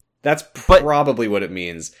 Yeah. That's probably what it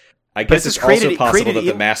means. I guess it's also possible that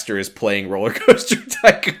the Master is playing Roller Coaster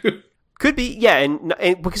Tycoon. Could be, yeah, and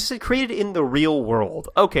because it's created in the real world.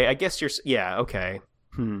 Okay, I guess okay.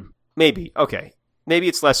 Maybe, okay. Maybe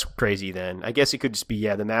it's less crazy then. I guess it could just be,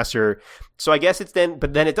 the Master. So I guess it's then,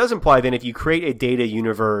 but then it does imply then if you create a data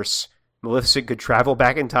universe, Maleficent could travel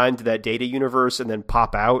back in time to that data universe and then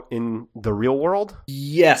pop out in the real world?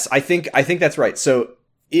 Yes, I think that's right. So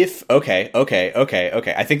if, okay.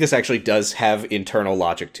 I think this actually does have internal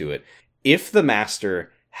logic to it. If the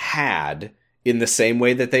Master had, in the same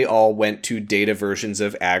way that they all went to data versions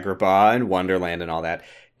of Agrabah and Wonderland and all that,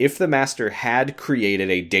 if the Master had created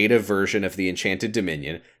a data version of the Enchanted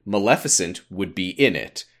Dominion, Maleficent would be in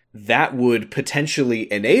it. That would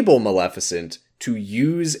potentially enable Maleficent to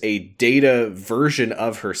use a data version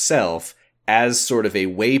of herself as sort of a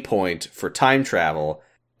waypoint for time travel,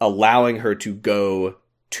 allowing her to go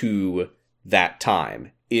to that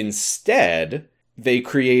time. Instead, they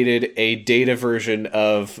created a data version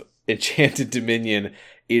of Enchanted Dominion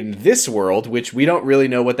in this world, which we don't really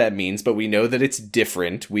know what that means, but we know that it's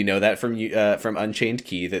different. We know that from Unchained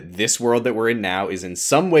Key, that this world that we're in now is in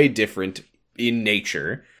some way different in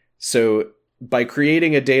nature. So by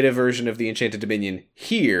creating a data version of the Enchanted Dominion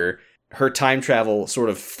here, her time travel sort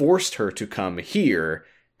of forced her to come here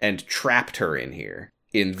and trapped her in here,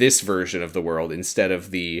 in this version of the world, instead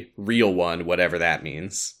of the real one, whatever that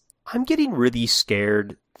means. I'm getting really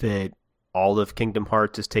scared that all of Kingdom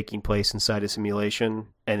Hearts is taking place inside a simulation,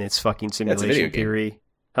 and it's fucking simulation theory.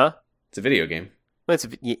 Huh? It's a video game. Well,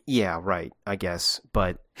 yeah, right, I guess.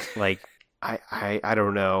 But, like, I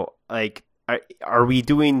don't know. Like, are we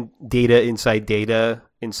doing data inside data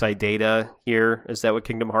here? Is that what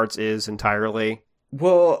Kingdom Hearts is entirely?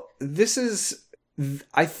 Well,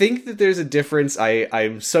 I think that there's a difference.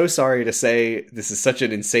 I'm so sorry to say this is such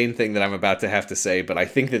an insane thing that I'm about to have to say, but I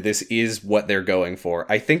think that this is what they're going for.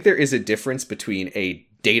 I think there is a difference between a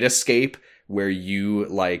datascape where you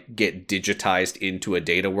like get digitized into a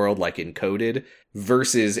data world like Encoded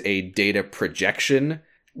versus a data projection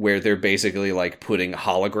where they're basically like putting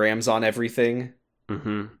holograms on everything.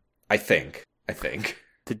 Mm-hmm. I think.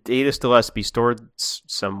 The data still has to be stored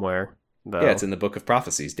somewhere, though. Yeah, it's in the Book of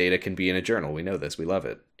Prophecies. Data can be in a journal. We know this. We love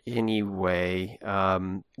it. Anyway,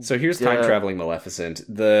 so here's time traveling Maleficent.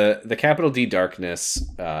 The capital D Darkness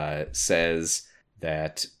says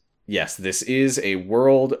that yes, this is a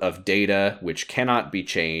world of data which cannot be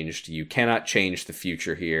changed. You cannot change the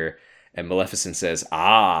future here. And Maleficent says,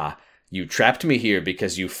 "Ah, you trapped me here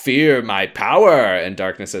because you fear my power." And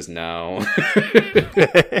Darkness says, "No."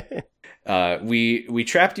 We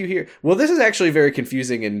trapped you here. Well, this is actually very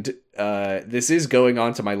confusing, and this is going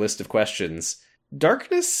on to my list of questions.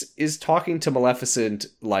 Darkness is talking to Maleficent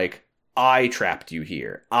like, I trapped you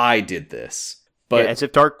here. I did this. But yeah,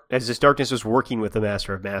 as if Darkness was working with the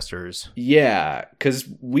Master of Masters. Yeah, because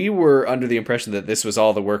we were under the impression that this was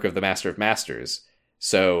all the work of the Master of Masters.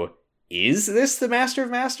 So, is this the Master of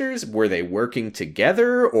Masters? Were they working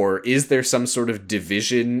together? Or is there some sort of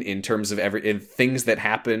division in terms of things that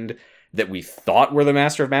happened that we thought were the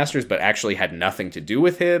Master of Masters, but actually had nothing to do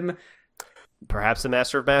with him? Perhaps the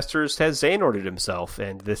Master of Masters has Xehanorted himself,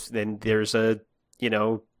 and then there's a,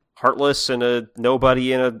 Heartless and a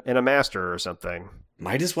nobody and a master or something.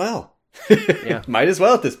 Might as well. Yeah. Might as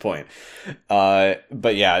well at this point.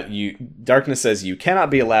 But yeah, Darkness says you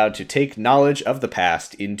cannot be allowed to take knowledge of the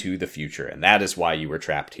past into the future, and that is why you were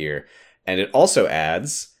trapped here. And it also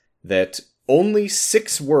adds that only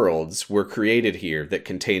 6 worlds were created here that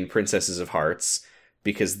contain Princesses of Hearts,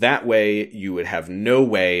 because that way you would have no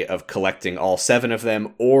way of collecting all 7 of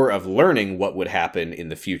them or of learning what would happen in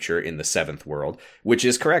the future in the 7th world, which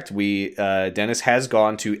is correct. Dennis has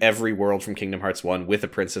gone to every world from Kingdom Hearts 1 with a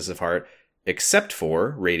Princess of Heart, except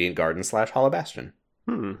for Radiant Garden / Hollow Bastion.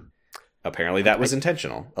 Apparently that was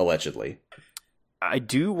intentional, allegedly. I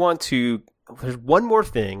do want to... There's one more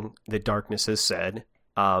thing that Darkness has said,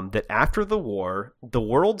 that after the war, the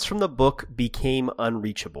worlds from the book became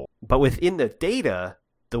unreachable. But within the data,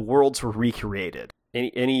 the worlds were recreated.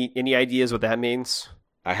 Any ideas what that means?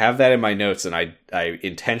 I have that in my notes, and I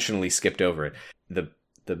intentionally skipped over it.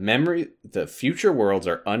 The future worlds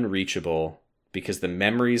are unreachable because the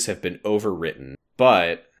memories have been overwritten.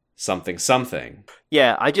 But something.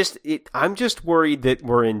 Yeah, I'm just worried that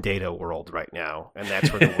we're in Data World right now, and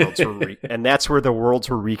that's where the worlds were the worlds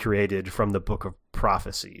were recreated from the Book of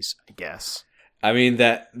Prophecies, I guess. I mean,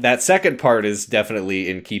 that second part is definitely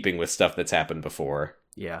in keeping with stuff that's happened before.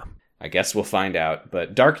 Yeah. I guess we'll find out.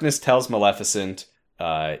 But Darkness tells Maleficent,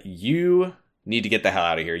 you need to get the hell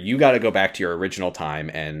out of here. You got to go back to your original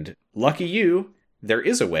time, and lucky you, there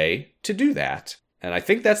is a way to do that. And I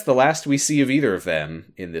think that's the last we see of either of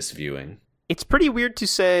them in this viewing. It's pretty weird to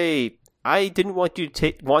say, I didn't want you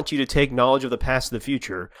to take knowledge of the past and the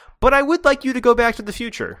future, but I would like you to go back to the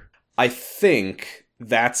future. I think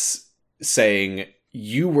that's saying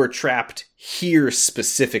you were trapped here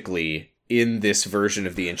specifically in this version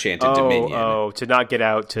of the Enchanted Dominion. Oh, to not get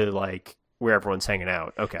out to where everyone's hanging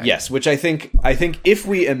out. Okay. Yes, which I think if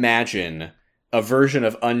we imagine a version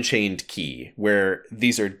of Unchained Key, where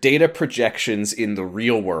these are data projections in the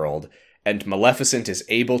real world, and Maleficent is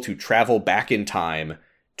able to travel back in time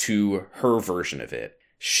to her version of it.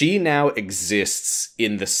 She now exists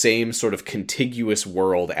in the same sort of contiguous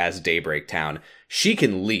world as Daybreak Town. She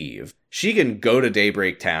can leave. She can go to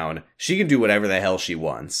Daybreak Town. She can do whatever the hell she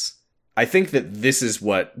wants. I think that this is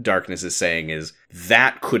what Darkness is saying, is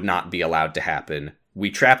that could not be allowed to happen. We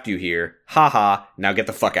trapped you here. Haha, now get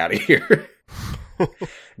the fuck out of here.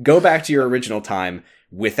 Go back to your original time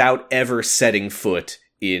without ever setting foot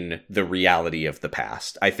in the reality of the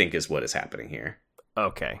past, I think is what is happening here.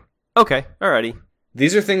 Okay. Alrighty.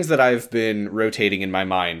 These are things that I've been rotating in my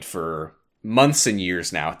mind for months and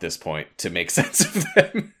years now at this point to make sense of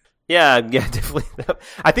them. Yeah, definitely.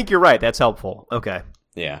 I think you're right. That's helpful. Okay.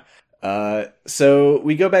 Yeah. So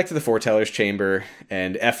we go back to the Foreteller's chamber,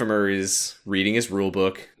 and Ephemer is reading his rule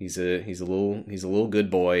book. He's a little good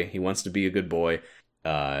boy. He wants to be a good boy.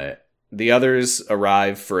 The others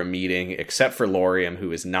arrive for a meeting, except for Lauriam,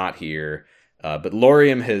 who is not here. But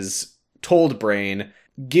Lauriam has told Brain,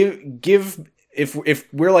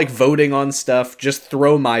 if we're voting on stuff, just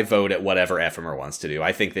throw my vote at whatever Ephemer wants to do.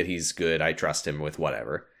 I think that he's good. I trust him with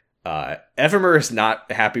whatever. Ephemer is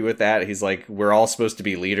not happy with that. He's like, we're all supposed to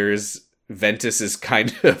be leaders. Ventus is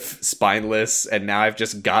kind of spineless, and now I've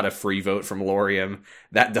just got a free vote from Lauriam.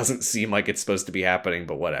 That doesn't seem like it's supposed to be happening,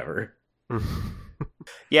 but whatever.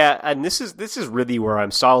 Yeah, and this is really where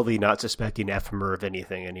I'm solidly not suspecting Ephemer of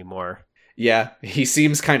anything anymore. Yeah, he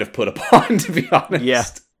seems kind of put upon, to be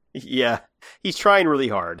honest. Yeah. He's trying really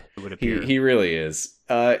hard, it would appear. He really is.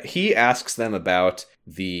 He asks them about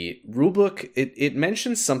the rulebook. It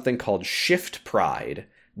mentions something called Shift Pride,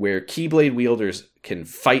 where Keyblade wielders can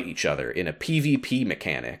fight each other in a PvP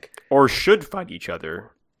mechanic. Or should fight each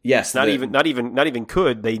other. Yes. Not even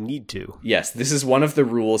could, they need to. Yes, this is one of the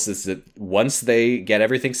rules, is that once they get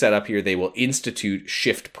everything set up here, they will institute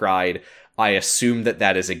Shift Pride. I assume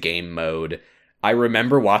that is a game mode. I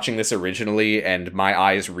remember watching this originally, and my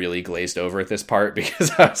eyes really glazed over at this part, because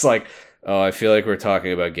I was like, oh, I feel like we're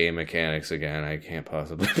talking about game mechanics again. I can't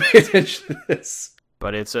possibly pay attention to this.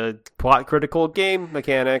 But it's a plot-critical game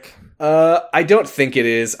mechanic. I don't think it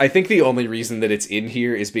is. I think the only reason that it's in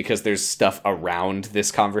here is because there's stuff around this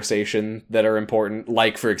conversation that are important.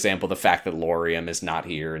 Like, for example, the fact that Lauriam is not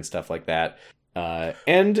here and stuff like that. I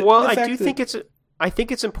think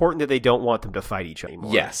it's important that they don't want them to fight each other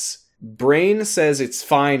anymore. Yes. Brain says it's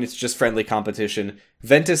fine, it's just friendly competition.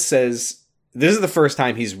 Ventus says this is the first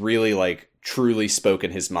time he's really, like, truly spoken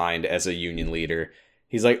his mind as a union leader.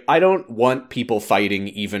 He's like, I don't want people fighting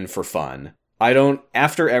even for fun.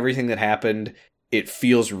 After everything that happened, it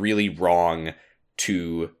feels really wrong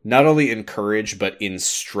to not only encourage, but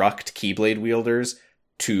instruct Keyblade wielders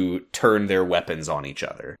to turn their weapons on each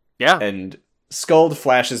other. Yeah. And Skuld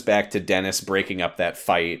flashes back to Dennis breaking up that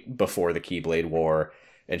fight before the Keyblade War,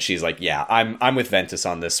 and she's like, yeah, I'm with Ventus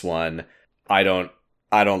on this one. I don't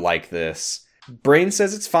like this. Brain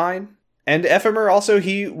says it's fine. And Ephemer also,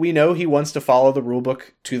 we know he wants to follow the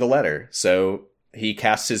rulebook to the letter, so he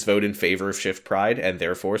casts his vote in favor of Shift Pride, and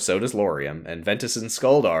therefore so does Lauriam, and Ventus and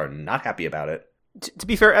Skuld are not happy about it. To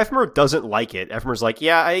be fair, Ephemer doesn't like it. Ephemer's like,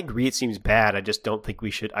 yeah, I agree it seems bad, I just don't think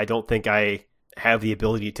we should, I don't think I have the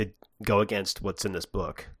ability to go against what's in this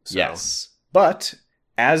book. So. Yes, but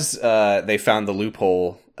as they found the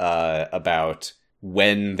loophole about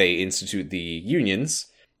when they institute the unions,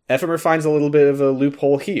 Ephemer finds a little bit of a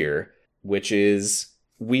loophole here, which is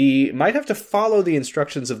we might have to follow the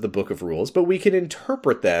instructions of the Book of Rules, but we can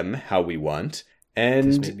interpret them how we want.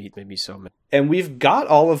 And this made me so mad. And we've got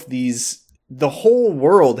all of these. The whole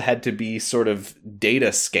world had to be sort of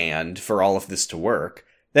data scanned for all of this to work.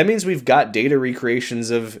 That means we've got data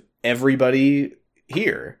recreations of everybody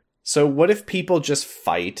here. So what if people just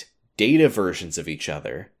fight data versions of each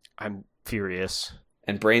other? I'm furious.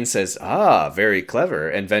 And Brain says, very clever.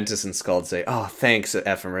 And Ventus and Skuld say, oh, thanks,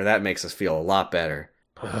 Ephemer. That makes us feel a lot better.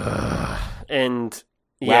 And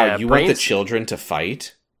wow, you want the children to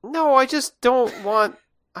fight? No, I just don't want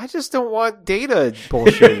data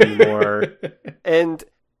bullshit anymore. And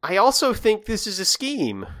I also think this is a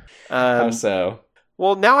scheme. How so?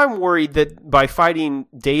 Well, now I'm worried that by fighting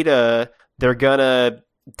data, they're gonna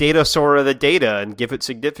data Sora the data and give it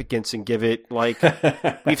significance and give it, like,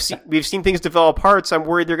 we've seen things develop hearts. I'm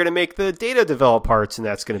worried they're going to make the data develop hearts, and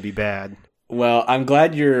that's going to be bad. Well, I'm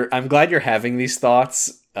glad you're having these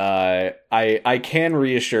thoughts. I can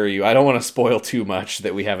reassure you, I don't want to spoil too much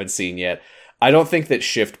that we haven't seen yet. I don't think that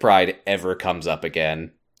Shift Pride ever comes up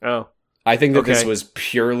again. Oh. I think that this was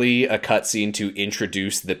purely a cutscene to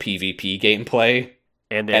introduce the PvP gameplay.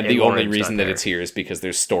 And the only reason that it's here is because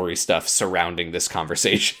there's story stuff surrounding this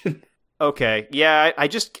conversation. Okay. Yeah, I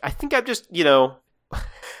think I'm just,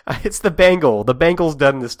 it's the Bangle. The Bangle's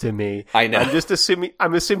done this to me. I know.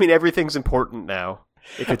 I'm assuming everything's important now.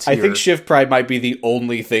 If it's here. I think Shift Pride might be the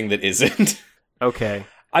only thing that isn't. Okay.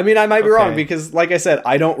 I mean, I might be wrong because, like I said,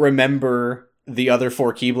 I don't remember the other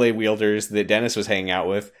 4 Keyblade wielders that Dennis was hanging out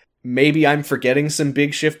with. Maybe I'm forgetting some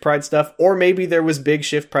big Shift Pride stuff, or maybe there was big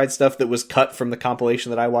Shift Pride stuff that was cut from the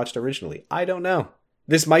compilation that I watched originally. I don't know.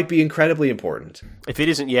 This might be incredibly important. If it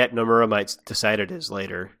isn't yet, Nomura might decide it is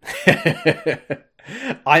later.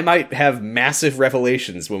 I might have massive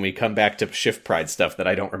revelations when we come back to Shift Pride stuff that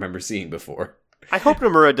I don't remember seeing before. I hope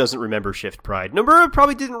Nomura doesn't remember Shift Pride. Nomura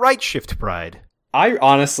probably didn't write Shift Pride. I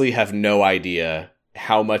honestly have no idea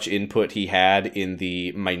how much input he had in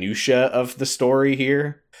the minutia of the story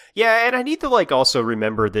here. Yeah, and I need to, also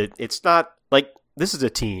remember that it's not, this is a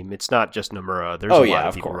team. It's not just Nomura. There's a lot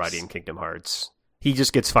of people writing Kingdom Hearts. He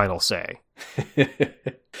just gets final say.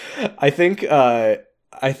 I think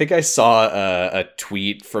I saw a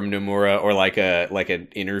tweet from Nomura, or an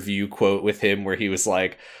interview quote with him where he was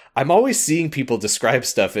like, I'm always seeing people describe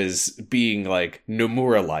stuff as being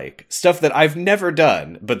Nomura-like. Stuff that I've never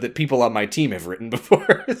done, but that people on my team have written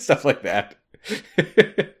before. Stuff like that.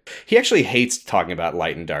 He actually hates talking about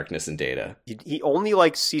light and darkness and data. He only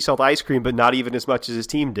likes sea salt ice cream, but not even as much as his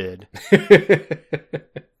team did.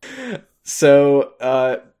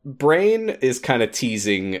 So, Brain is kind of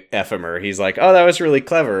teasing Ephemer. He's like, oh, that was really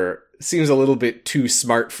clever. Seems a little bit too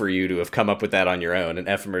smart for you to have come up with that on your own. And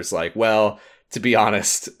Ephemer's like, well, to be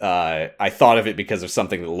honest, I thought of it because of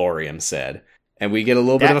something that Lauriam said. And we get a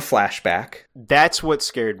little bit of a flashback. That's what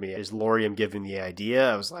scared me, is Lauriam giving the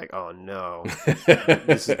idea. I was like, oh no,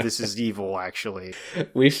 this is evil, actually.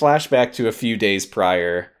 We flash back to a few days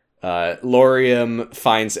prior. Lauriam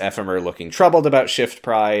finds Ephemer looking troubled about Shift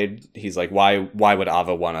Pride. He's like, why would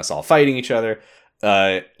Ava want us all fighting each other?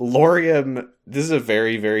 Lauriam, this is a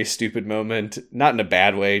very, very stupid moment. Not in a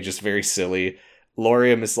bad way, just very silly.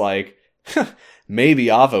 Lauriam is like, maybe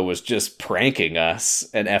Ava was just pranking us.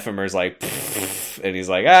 And Ephemer's like, pfft. And he's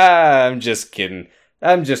like, I'm just kidding.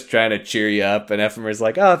 I'm just trying to cheer you up. And Ephemer's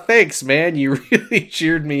like, oh, thanks, man. You really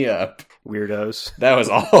cheered me up. Weirdos. That was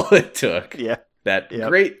all it took. Yeah.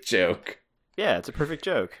 Great joke. Yeah, it's a perfect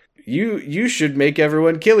joke. You should make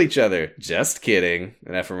everyone kill each other. Just kidding.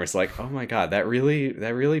 And Ephemer's like, oh my god, that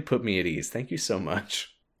really put me at ease. Thank you so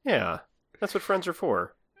much. Yeah, that's what friends are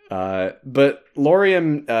for. But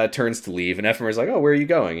Lauriam turns to leave, and Ephemer's like, oh, where are you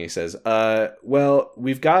going? He says, well,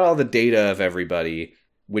 we've got all the data of everybody,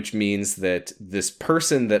 which means that this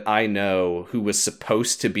person that I know who was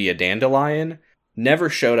supposed to be a dandelion never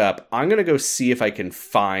showed up. I'm gonna go see if I can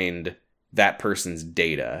find that person's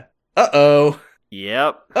data. Uh-oh.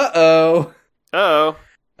 Yep. Uh-oh. Uh-oh.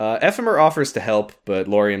 Ephemer offers to help, but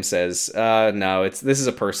Lauriam says, no, this is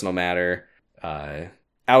a personal matter.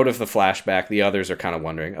 Out of the flashback, the others are kind of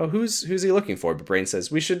wondering, oh, who's he looking for? But Brain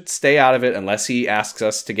says, we should stay out of it unless he asks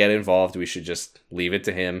us to get involved. We should just leave it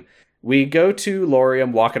to him. We go to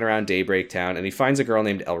Lauriam walking around Daybreak Town, and he finds a girl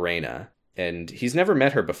named Elrena. And he's never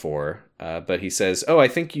met her before, but he says, oh, I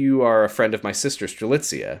think you are a friend of my sister,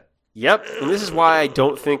 Strelitzia. Yep, and this is why I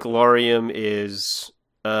don't think Lauriam is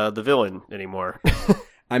the villain anymore.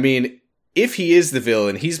 I mean, if he is the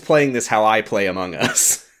villain, he's playing this how I play Among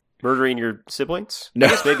Us. Murdering your siblings? No,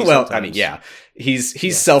 maybe well, sometimes. I mean, yeah.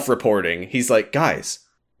 He's self-reporting. He's like, guys,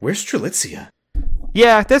 where's Strelitzia?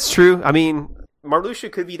 Yeah, that's true. I mean, Marluxia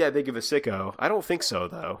could be that big of a sicko. I don't think so,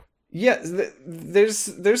 though. Yeah,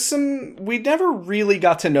 there's some... We never really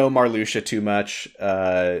got to know Marluxia too much,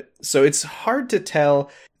 so it's hard to tell.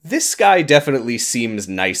 This guy definitely seems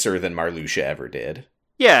nicer than Marluxia ever did.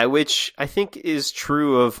 Yeah, which I think is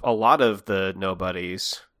true of a lot of the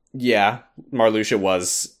nobodies. Yeah, Marluxia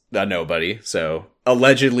was a nobody, so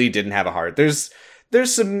allegedly didn't have a heart. There's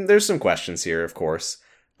some questions here, of course.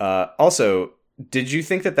 Also, did you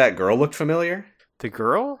think that girl looked familiar? The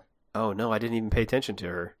girl? Oh no, I didn't even pay attention to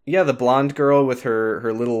her. Yeah, the blonde girl with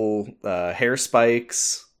her little hair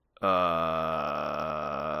spikes.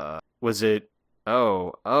 Was it?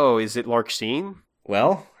 Oh, is it Larxene?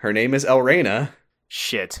 Well, her name is Elrena.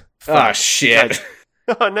 Shit. Ah, shit.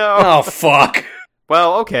 Oh no. Oh fuck.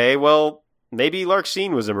 Well, okay. Well, maybe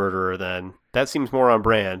Larxene was a murderer then. That seems more on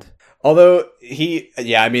brand. Although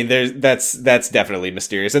that's definitely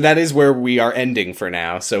mysterious, and that is where we are ending for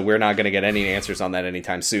now. So we're not going to get any answers on that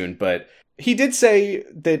anytime soon. But he did say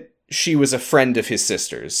that she was a friend of his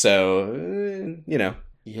sister's, so you know.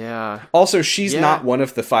 Yeah. Also, she's not one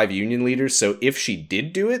of the 5 union leaders, so if she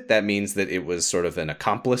did do it, that means that it was sort of an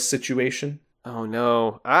accomplice situation. Oh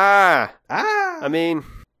no! I mean,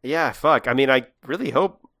 yeah. Fuck. I mean, I really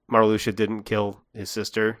hope Marluxia didn't kill his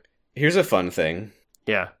sister. Here's a fun thing.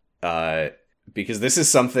 Yeah. Because this is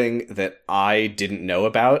something that I didn't know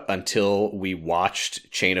about until we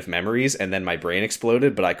watched Chain of Memories, and then my brain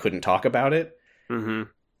exploded, but I couldn't talk about it. Mm-hmm.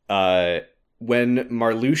 When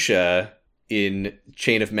Marluxia in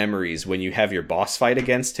Chain of Memories, when you have your boss fight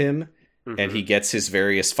against him, and he gets his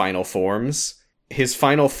various final forms, his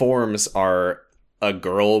final forms are a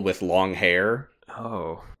girl with long hair.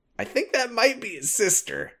 Oh. I think that might be his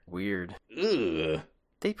sister. Weird. Ugh.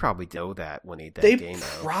 They probably know that when he did They game, though.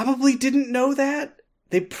 probably didn't know that.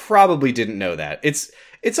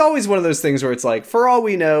 It's always one of those things where it's like, for all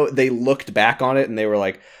we know, they looked back on it and they were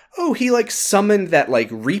like, oh, he like summoned that like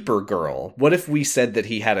Reaper girl. What if we said that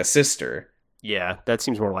he had a sister? Yeah, that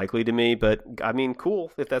seems more likely to me, but I mean,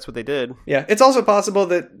 cool if that's what they did. Yeah, it's also possible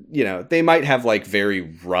that, you know, they might have like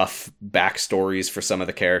very rough backstories for some of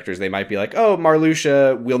the characters. They might be like, oh,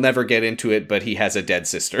 Marluxia, we'll never get into it, but he has a dead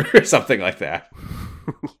sister or something like that.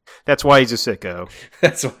 That's why he's a sicko.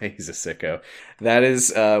 That's why he's a sicko. That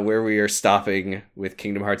is where we are stopping with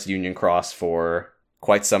Kingdom Hearts Union Cross for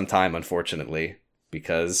quite some time, unfortunately,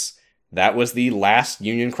 because that was the last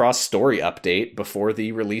Union Cross story update before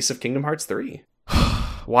the release of Kingdom Hearts 3.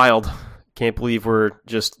 Wild. Can't believe we're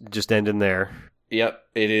just ending there. Yep,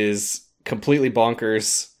 it is completely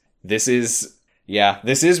bonkers. This is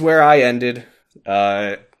where I ended.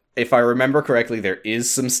 If I remember correctly, there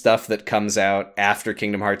is some stuff that comes out after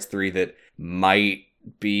Kingdom Hearts 3 that might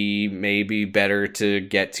be maybe better to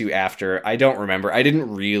get to after. I don't remember. I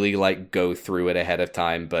didn't really go through it ahead of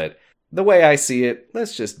time, but the way I see it,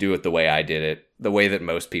 let's just do it the way I did it, the way that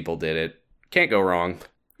most people did it. Can't go wrong.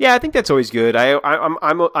 Yeah, I think that's always good.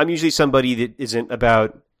 I'm usually somebody that isn't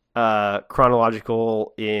about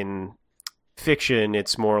chronological in fiction.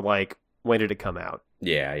 It's more like, when did it come out?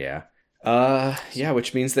 Yeah.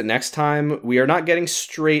 Which means that next time we are not getting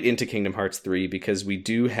straight into Kingdom Hearts 3 because we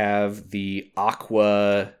do have the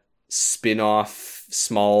Aqua spin-off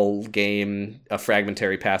small game, A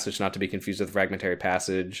Fragmentary Passage, not to be confused with Fragmentary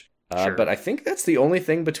Passage. Sure. But I think that's the only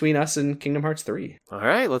thing between us and Kingdom Hearts 3. All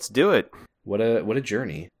right, let's do it. What a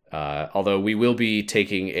journey. Although we will be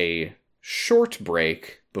taking a short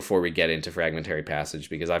break before we get into Fragmentary Passage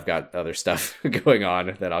because I've got other stuff going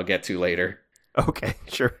on that I'll get to later. Okay,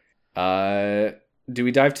 sure. Do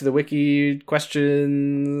we dive to the wiki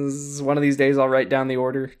questions? One of these days I'll write down the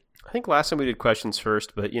order. I think last time we did questions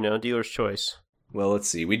first, but, dealer's choice. Well, let's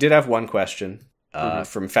see. We did have one question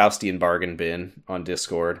from Faustian Bargain Bin on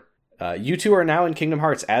Discord. You two are now in Kingdom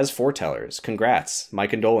Hearts as foretellers. Congrats. My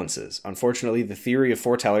condolences. Unfortunately, the theory of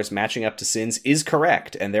foretellers matching up to sins is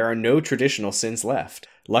correct, and there are no traditional sins left.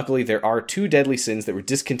 Luckily, there are 2 deadly sins that were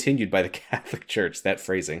discontinued by the Catholic Church. That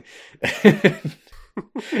phrasing.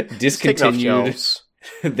 Discontinued.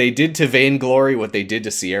 They did to Vainglory what they did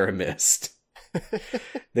to Sierra Mist.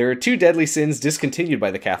 There are 2 deadly sins discontinued by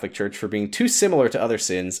the Catholic Church for being too similar to other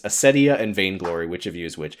sins, Acedia and Vainglory. Which of you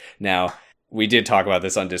is which? Now, we did talk about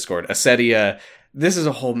this on Discord. Acedia, this is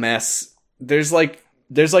a whole mess. There's like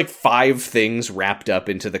 5 things wrapped up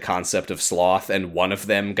into the concept of sloth, and one of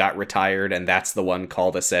them got retired, and that's the one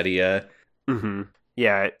called Acedia. Mm-hmm.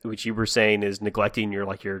 Yeah, which you were saying is neglecting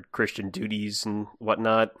your Christian duties and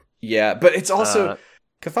whatnot. Yeah, but it's also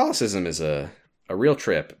Catholicism is a real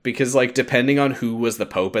trip because depending on who was the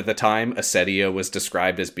Pope at the time, Acedia was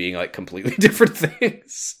described as being completely different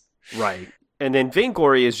things. Right. And then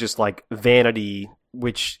Vainglory is just vanity,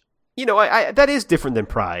 which that is different than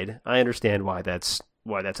pride. I understand why that's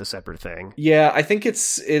a separate thing. Yeah, I think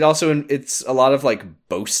it's a lot of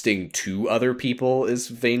boasting to other people is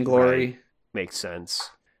Vainglory. Right. Makes sense.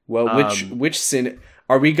 Well, which sin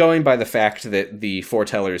are we going by? The fact that the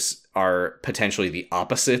foretellers are potentially the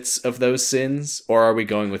opposites of those sins, or are we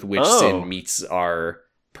going with which sin meets our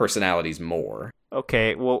personalities more?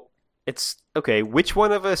 Okay, well, it's okay. Which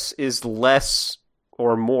one of us is less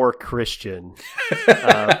or more Christian?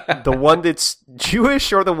 The one that's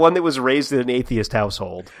Jewish or the one that was raised in an atheist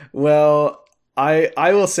household? Well,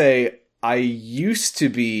 I will say I used to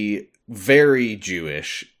be very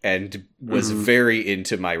Jewish and was very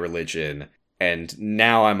into my religion, and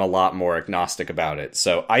now I'm a lot more agnostic about it.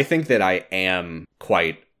 So I think that I am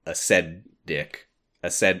quite Acedian.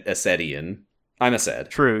 I'm Aced.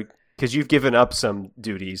 True, because you've given up some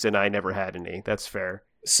duties and I never had any. That's fair.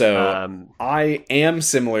 So I am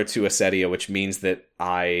similar to Acedia, which means that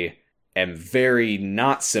I am very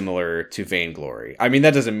not similar to Vainglory. I mean,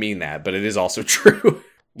 that doesn't mean that, but it is also true.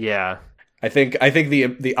 Yeah. I think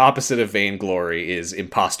the opposite of Vainglory is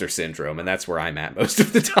imposter syndrome, and that's where I'm at most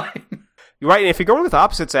of the time. Right, and if you're going with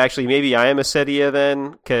opposites, actually, maybe I am Acedia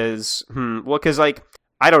then, because,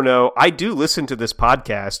 I don't know. I do listen to this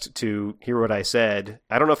podcast to hear what I said.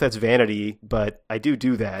 I don't know if that's vanity, but I do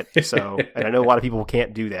that. So, and I know a lot of people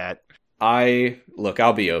can't do that.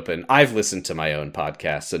 I'll be open. I've listened to my own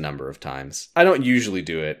podcasts a number of times. I don't usually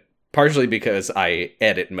do it, partially because I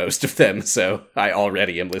edit most of them, so I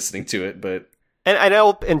already am listening to it, but...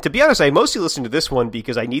 And to be honest, I mostly listen to this one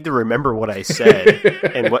because I need to remember what I said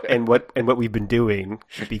and what we've been doing,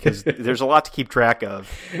 because there's a lot to keep track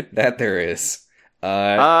of. That there is.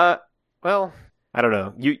 Well, I don't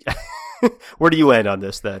know. You, where do you land on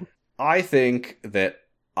this then? I think that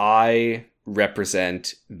I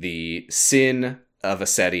represent the sin of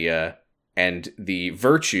Acedia and the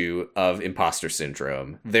virtue of imposter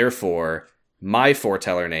syndrome. Therefore, my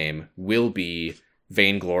foreteller name will be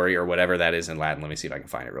Vainglory, or whatever that is in Latin. Let me see if I can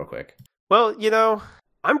find it real quick. Well,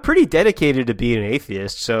 I'm pretty dedicated to being an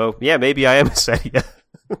atheist, so yeah, maybe I am Acedia.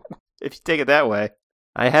 If you take it that way.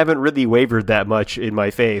 I haven't really wavered that much in my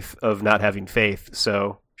faith of not having faith,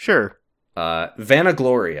 so sure.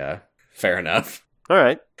 Vanagloria, fair enough. All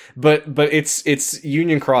right. But it's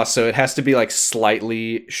Union Cross, so it has to be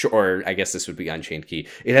slightly or I guess this would be Unchained Key.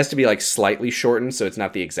 It has to be slightly shortened, so it's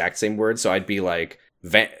not the exact same word. So I'd be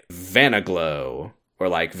Vanaglow or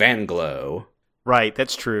Vanglow. Right,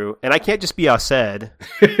 that's true. And I can't just be Aced.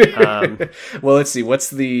 Well, let's see.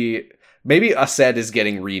 Maybe Aced is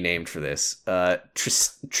getting renamed for this.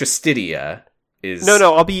 Tristidia is.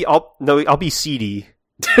 No, I'll be Seedy.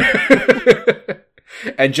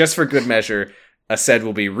 And just for good measure, Aced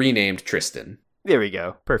will be renamed Tristan. There we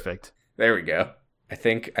go. Perfect. There we go. I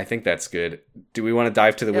think that's good. Do we want to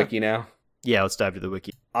dive to the wiki now? Yeah, let's dive to the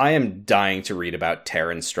wiki. I am dying to read about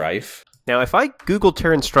Terran Strife. Now, if I Google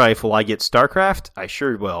Terran Strife, will I get StarCraft? I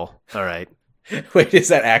sure will. All right. Wait, is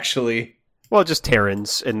that actually... Well, just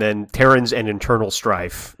Terrans, and then Terrans and Internal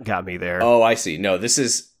Strife got me there. Oh, I see. No, this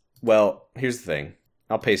is... Well, here's the thing.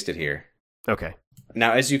 I'll paste it here. Okay.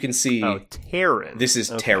 Now, as you can see... Oh, Terran. This is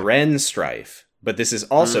Terran Strife, but this is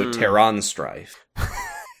also Terran Strife.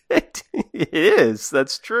 It is.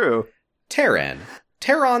 That's true. Terran.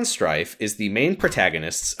 Terran Strife is the main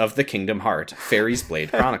protagonists of the Kingdom Heart Fairies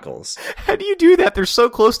Blade Chronicles. How do you do that? They're so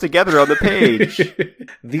close together on the page.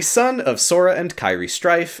 The son of Sora and Kairi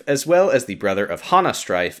Strife, as well as the brother of Hana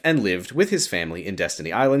Strife, and lived with his family in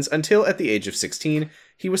Destiny Islands until at the age of 16,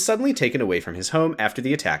 he was suddenly taken away from his home after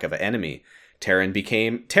the attack of an enemy. Terran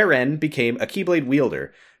became a Keyblade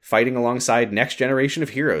wielder, fighting alongside next generation of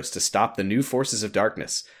heroes to stop the new forces of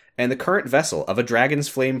darkness, and the current vessel of a dragon's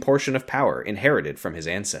flame portion of power inherited from his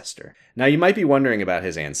ancestor. Now, you might be wondering about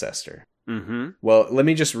his ancestor. Mm-hmm. Well, let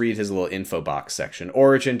me just read his little info box section.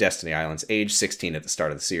 Origin, Destiny Islands, age 16 at the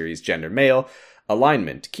start of the series, gender male,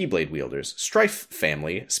 alignment, Keyblade wielders, Strife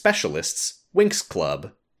family, specialists, Winx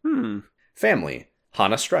Club. Family,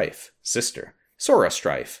 Hana Strife, sister, Sora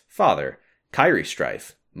Strife, father, Kairi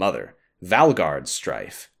Strife, mother, Valgard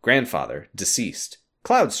Strife, grandfather, deceased,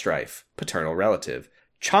 Cloud Strife, paternal relative,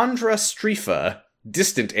 Chandra Strifa,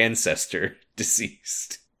 distant ancestor,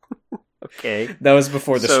 deceased. Okay. That was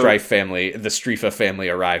before the Strifa family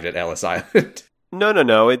arrived at Ellis Island.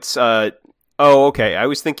 No. It's, okay. I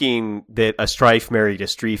was thinking that a Strife married a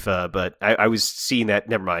Strifa, but I was seeing that.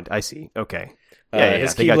 Never mind. I see. Okay. Yeah,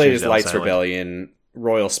 his Keyblade is Lights Rebellion,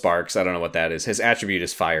 Royal Sparks. I don't know what that is. His attribute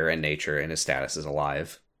is fire and nature, and his status is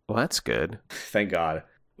alive. Well, that's good. Thank God.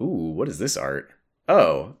 Ooh, what is this art?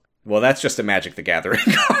 Oh, well, that's just a Magic the Gathering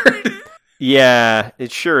card. Yeah,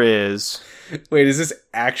 it sure is. Wait, is this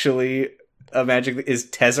actually a Magic... Is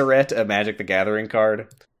Tezzeret a Magic the Gathering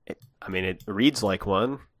card? It reads like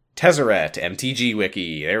one. Tezzeret, MTG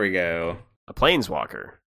Wiki. There we go. A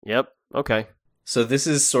Planeswalker. Yep, okay. So this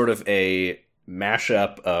is sort of a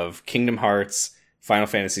mashup of Kingdom Hearts, Final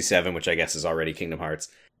Fantasy VII, which I guess is already Kingdom Hearts,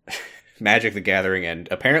 Magic the Gathering, and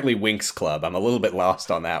apparently Winx Club. I'm a little bit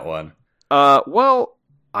lost on that one. Well...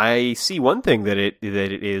 I see one thing that it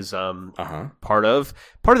is part of.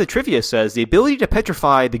 Part of the trivia says the ability to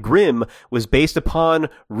petrify the Grim was based upon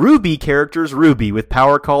Ruby character's Ruby with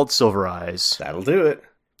power called Silver Eyes. That'll do it.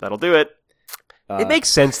 It makes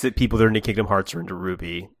sense that people that are into Kingdom Hearts are into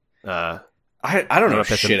Ruby. I don't know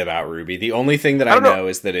shit about Ruby. The only thing that I know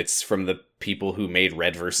is that it's from the people who made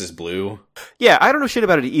Red versus Blue. Yeah, I don't know shit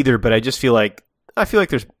about it either, but I just feel like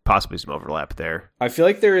there's possibly some overlap there. I feel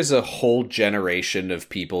like there is a whole generation of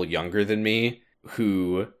people younger than me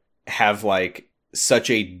who have like such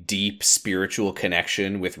a deep spiritual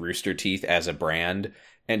connection with Rooster Teeth as a brand.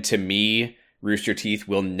 And to me, Rooster Teeth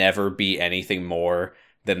will never be anything more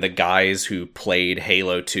than the guys who played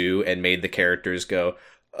Halo 2 and made the characters go,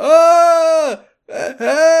 "Oh!"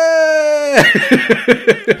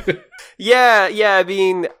 Yeah,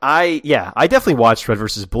 I definitely watched Red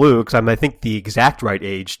vs. Blue because I'm, I think, the exact right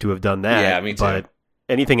age to have done that. Yeah, me too. But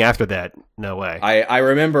anything after that, no way. I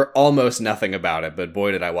remember almost nothing about it, but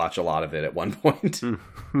boy, did I watch a lot of it at one point.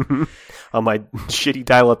 On my shitty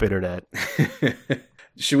dial-up internet.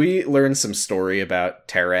 Should we learn some story about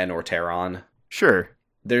Terran or Terran? Sure.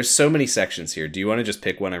 There's so many sections here. Do you want to just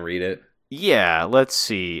pick one and read it? Yeah, let's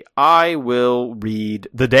see. I will read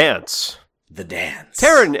The Dance. The Dance.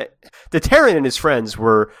 The Terran and his friends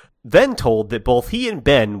were then told that both he and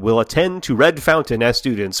Ben will attend to Red Fountain as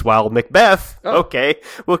students, while Macbeth,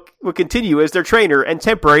 will continue as their trainer and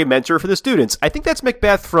temporary mentor for the students. I think that's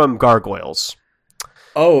Macbeth from Gargoyles.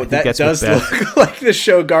 Oh, that does look like the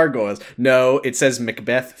show Gargoyles. No, it says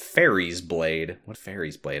Macbeth Fairies Blade. What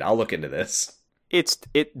Fairies Blade? I'll look into this.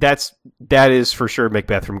 That is for sure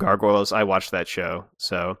Macbeth from Gargoyles. I watched that show.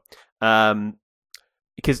 So,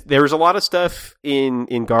 because there was a lot of stuff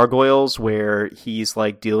in Gargoyles where he's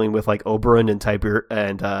like dealing with like Oberon and Tiber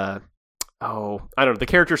and I don't know, the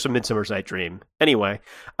characters from Midsummer's Night Dream. Anyway,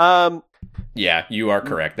 yeah, you are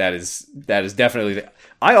correct. That is definitely.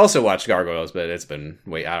 I also watched Gargoyles, but it's been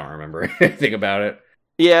I don't remember anything about it.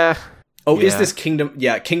 Yeah. Oh, yeah. Is this Kingdom?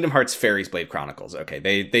 Yeah, Kingdom Hearts Fairies Blade Chronicles. Okay,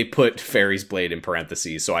 they put Fairies Blade in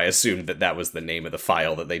parentheses, so I assumed that was the name of the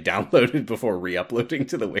file that they downloaded before re-uploading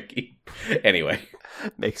to the wiki. Anyway.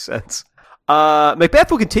 Makes sense.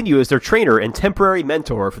 Macbeth will continue as their trainer and temporary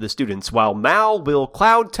mentor for the students, while Mal will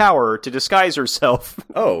Cloud Tower to disguise herself.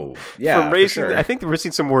 Oh, yeah, from racing. for sure. I think they're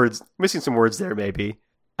missing some words there, maybe.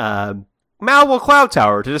 Mal will Cloud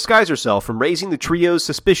Tower to disguise herself from raising the trio's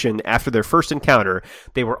suspicion after their first encounter.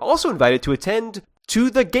 They were also invited to attend to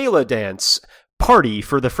the gala dance party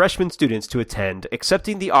for the freshman students to attend,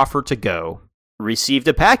 accepting the offer to go. Received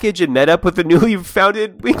a package and met up with the newly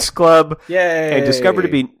founded Winx Club. Yay! And discovered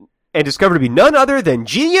to be none other than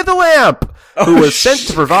Genie of the Lamp, who was sent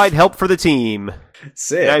to provide help for the team.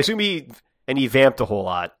 Sick. And I assume he vamped a whole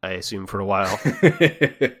lot, I assume, for a while.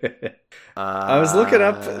 I was looking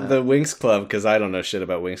up the Winx Club because I don't know shit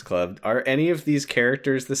about Winx Club. Are any of these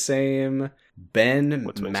characters the same? Ben,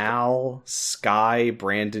 Mal, Sky,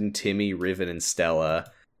 Brandon, Timmy, Riven, and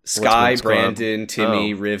Stella. Sky, Brandon,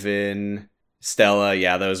 Timmy, Riven, Stella.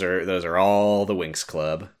 Yeah, those are all the Winx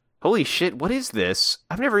Club. Holy shit, what is this?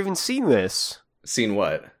 I've never even seen this. Seen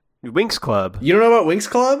what? Winx Club. You don't know about Winx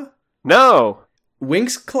Club? No.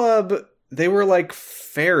 Winx Club, they were like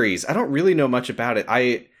fairies. I don't really know much about it.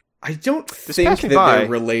 I don't think that they're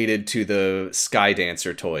related to the Sky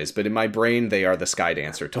Dancer toys, but in my brain, they are the Sky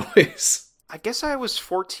Dancer toys. I guess I was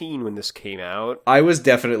 14 when this came out. I was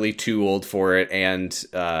definitely too old for it and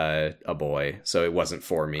a boy, so it wasn't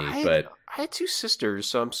for me. I had two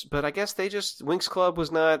sisters, but I guess Winx Club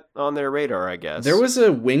was not on their radar, I guess. There was a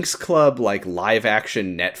Winx Club, like,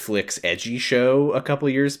 live-action Netflix edgy show a couple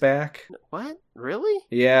years back. What? Really?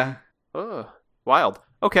 Yeah. Oh, wild.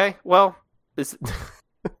 Okay, well,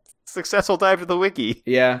 successful dive to the wiki.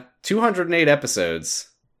 Yeah, 208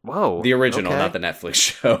 episodes. Whoa. The original, not the Netflix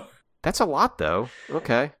show. That's a lot, though.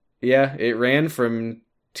 Okay. Yeah, it ran from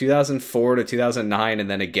 2004 to 2009, and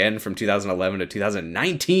then again from 2011 to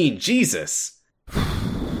 2019. Jesus!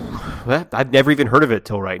 Well, I've never even heard of it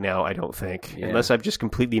till right now, I don't think. Yeah. Unless I've just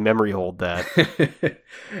completely memory hold that.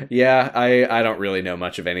 Yeah, I don't really know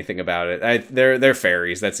much of anything about it. They're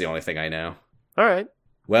fairies, that's the only thing I know. Alright.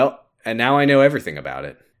 Well, and now I know everything about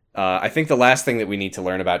it. I think the last thing that we need to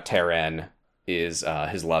learn about Terran is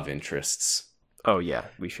his love interests. Oh, yeah,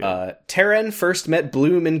 we should. Terran first met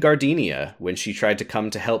Bloom in Gardenia when she tried to come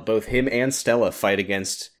to help both him and Stella fight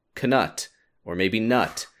against Knut, or maybe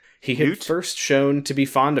Nut. He had first shown to be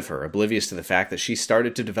fond of her, oblivious to the fact that she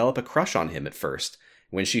started to develop a crush on him at first,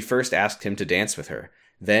 when she first asked him to dance with her,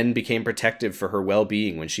 then became protective for her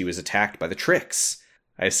well-being when she was attacked by the Tricks.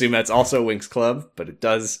 I assume that's also Winx Club, but it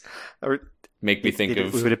does make me think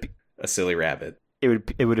of a silly rabbit.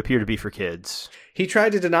 It would appear to be for kids. He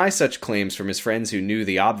tried to deny such claims from his friends who knew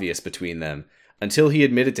the obvious between them, until he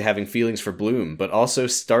admitted to having feelings for Bloom, but also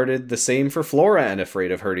started the same for Flora and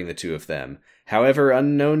afraid of hurting the two of them. However,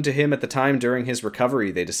 unknown to him at the time during his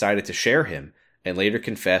recovery, they decided to share him, and later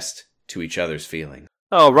confessed to each other's feelings.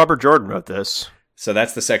 Oh, Robert Jordan wrote this. So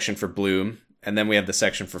that's the section for Bloom, and then we have the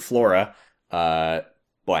section for Flora.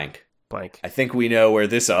 Blank. I think we know where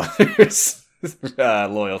this author's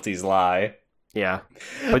loyalties lie. Yeah,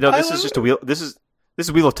 but no, this is just a wheel. This is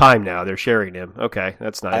Wheel of Time now. They're sharing him. Okay,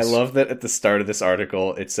 that's nice. I love that at the start of this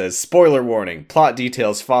article it says spoiler warning, plot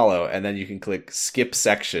details follow, and then you can click skip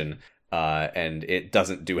section, and it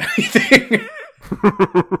doesn't do anything.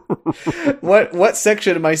 What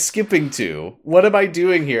section am I skipping to? What am I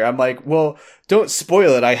doing here? I'm like, well, don't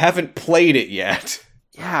spoil it. I haven't played it yet.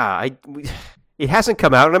 Yeah, it hasn't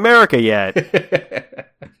come out in America yet.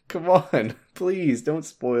 Come on, please don't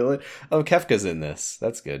spoil it. Oh, Kefka's in this.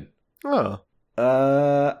 That's good. Oh.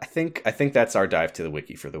 I think that's our dive to the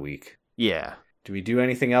wiki for the week. Yeah. Do we do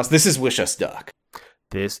anything else? This is Wish Us Duck.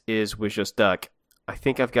 This is Wish Us Duck. I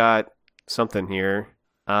think I've got something here.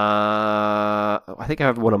 I think I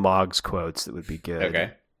have one of Mog's quotes that would be good.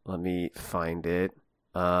 Okay. Let me find it.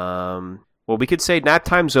 Well, we could say nap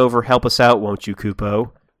time's over, help us out, won't you,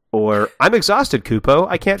 Kupo? Or, I'm exhausted, Kupo,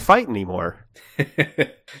 I can't fight anymore.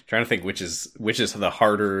 Trying to think which is the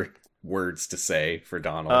harder words to say for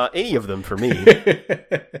Donald. Any of them for me.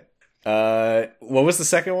 What was the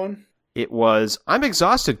second one? It was, I'm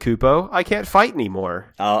exhausted, Kupo, I can't fight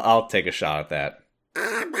anymore. I'll take a shot at that.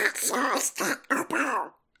 I'm exhausted, Kupo,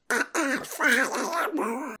 I can't fight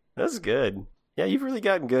anymore. That's good. Yeah, you've really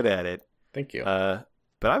gotten good at it. Thank you. But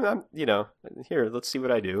I'm here, let's see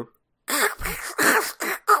what I do.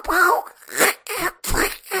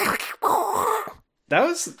 That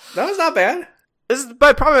was not bad. This is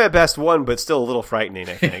probably my best one, but still a little frightening,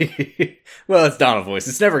 I think. Well, it's Donald voice.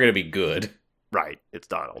 It's never going to be good. Right, it's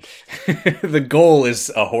Donald. The goal is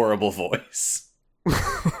a horrible voice.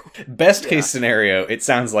 Best case scenario, it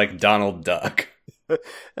sounds like Donald Duck.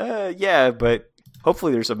 Yeah, but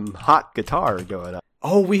hopefully there's some hot guitar going on.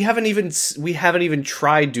 Oh, we haven't even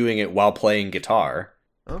tried doing it while playing guitar.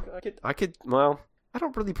 Okay, I could. Well, I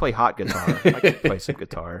don't really play hot guitar. I can play some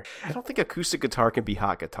guitar. I don't think acoustic guitar can be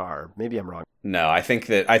hot guitar. Maybe I'm wrong. No, I think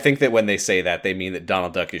that when they say that, they mean that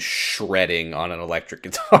Donald Duck is shredding on an electric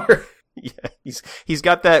guitar. Yeah, he's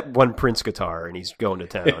got that one Prince guitar, and he's going to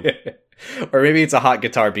town. Or maybe it's a hot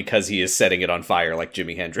guitar because he is setting it on fire like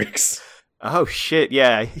Jimi Hendrix. Oh, shit,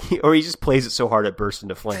 yeah. Or he just plays it so hard it bursts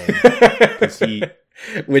into flame.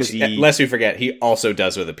 Which, lest we forget, he also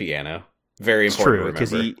does with a piano. Very important to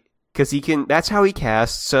remember. Because he can. That's how he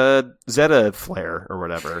casts Zeta Flare or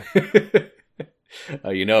whatever.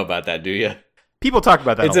 Oh, you know about that, do you? People talk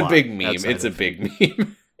about that. It's a big meme. It's a big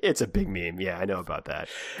meme. It's a big meme. Yeah, I know about that.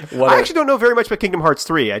 I actually don't know very much about Kingdom Hearts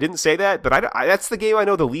 3. I didn't say that, but that's the game I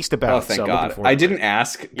know the least about. Oh, thank God. I didn't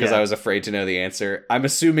ask because I was afraid to know the answer. I'm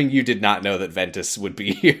assuming you did not know that Ventus would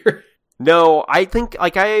be here. No, I think,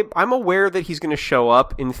 like, I'm aware that he's going to show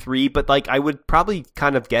up in 3, but, like, I would probably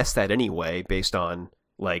kind of guess that anyway, based on,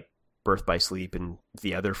 like, Birth by Sleep and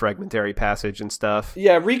the other fragmentary passage and stuff.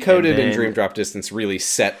 Yeah, Recoded and Dream Drop Distance really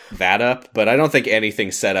set that up, but I don't think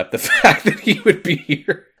anything set up the fact that he would be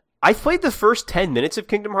here. I played the first 10 minutes of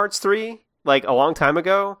Kingdom Hearts 3, like, a long time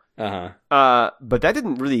ago. But that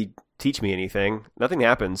didn't really teach me anything. Nothing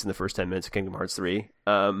happens in the first 10 minutes of Kingdom Hearts 3.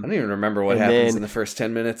 I don't even remember what happens in the first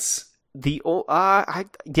 10 minutes. The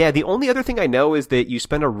only other thing I know is that you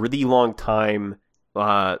spend a really long time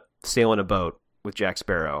sailing a boat with Jack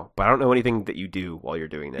Sparrow, but I don't know anything that you do while you're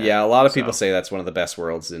doing that. Yeah, a lot of people say that's one of the best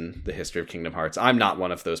worlds in the history of Kingdom Hearts. I'm not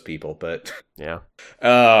one of those people, but... Yeah.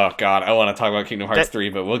 Oh, God, I want to talk about Kingdom Hearts 3,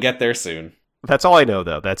 but we'll get there soon. That's all I know,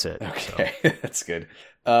 though. That's it. Okay, so. That's good.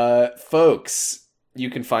 Folks, you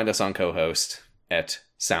can find us on co-host at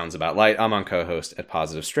Sounds About Light. I'm on co-host at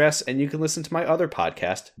Positive Stress, and you can listen to my other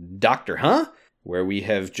podcast, Doctor Huh, where we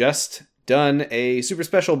have just done a super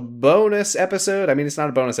special bonus episode. I mean, it's not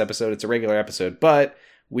a bonus episode, it's a regular episode, but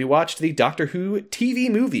we watched the Doctor Who TV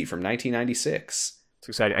movie from 1996. It's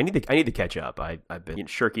exciting. I need to catch up. I've been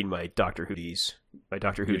shirking my Doctor Hooties. My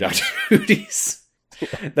Doctor Hooties. Doctor Hooties.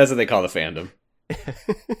 That's what they call the fandom.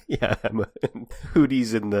 Yeah,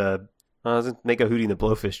 Hooties in the... I was going to make a Hootie and the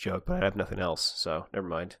Blowfish joke, but I have nothing else, so never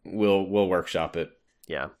mind. We'll workshop it.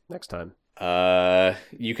 Yeah, next time.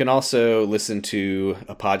 You can also listen to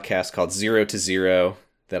a podcast called Zero to Zero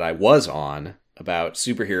that I was on about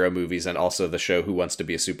superhero movies and also the show Who Wants to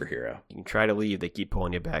Be a Superhero. You can try to leave, they keep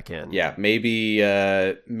pulling you back in. Yeah, maybe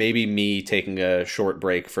me taking a short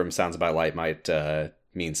break from Sounds About Light might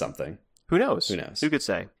mean something. Who knows? Who could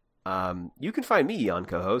say? You can find me on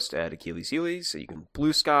co-host at Achilles Heelys. You can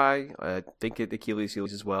Blue Sky. I think at Achilles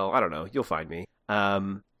Heelys as well. I don't know. You'll find me. I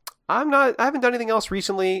haven't done anything else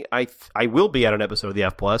recently. I will be at an episode of the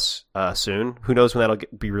F Plus soon. Who knows when that'll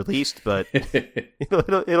be released, but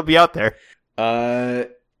it'll be out there.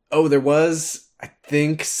 There was, I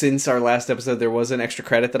think since our last episode, there was an extra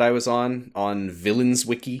credit that I was on Villains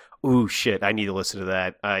Wiki. Ooh, shit! I need to listen to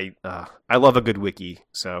that. I love a good wiki.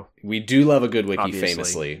 So we do love a good wiki, obviously.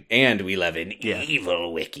 Famously, and we love an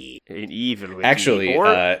evil wiki. An evil wiki. Actually,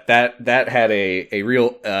 that had a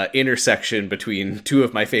real intersection between two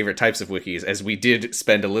of my favorite types of wikis, as we did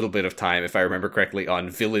spend a little bit of time, if I remember correctly,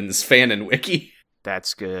 on Villains Fanon Wiki.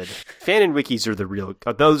 That's good. Fanon wikis are the real.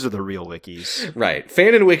 Those are the real wikis, right?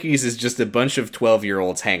 Fanon wikis is just a bunch of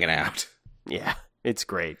 12-year-olds hanging out. Yeah, it's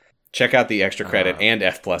great. Check out the extra credit and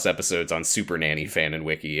F Plus episodes on Super Nanny Fanon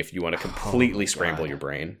Wiki if you want to completely scramble your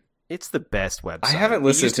brain. It's the best website. I haven't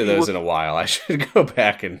listened to those in a while. I should go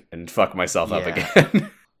back and fuck myself up again.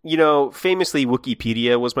 You know, famously,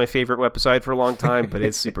 Wikipedia was my favorite website for a long time, but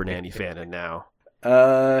it's Super Nanny Fanon now.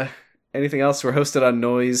 Anything else? We're hosted on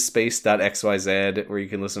noisespace.xyz, where you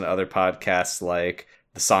can listen to other podcasts like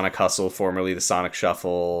The Sonic Hustle, formerly The Sonic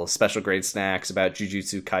Shuffle, Special Grade Snacks about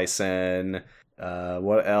Jujutsu Kaisen.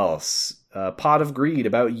 What else? Pot of Greed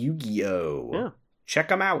about Yu-Gi-Oh! Yeah. Check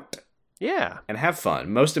them out. Yeah. And have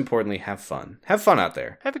fun. Most importantly, have fun. Have fun out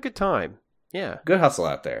there. Have a good time. Yeah. Good hustle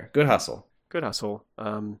out there. Good hustle. Good hustle.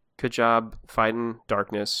 Good job fighting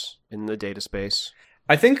darkness in the data space.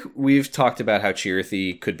 I think we've talked about how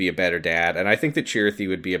Chirithy could be a better dad, and I think that Chirithy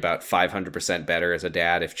would be about 500% better as a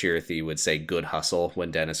dad if Chirithy would say good hustle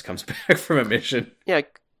when Dennis comes back from a mission. Yeah,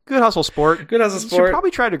 good hustle, sport. Good hustle, sport. You should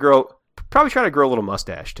probably try to grow a little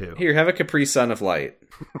mustache, too. Here, have a Capri Sun of Light.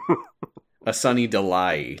 A sunny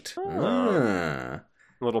delight.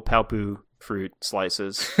 Little Palpu fruit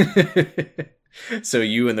slices. So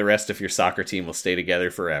you and the rest of your soccer team will stay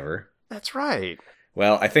together forever. That's right.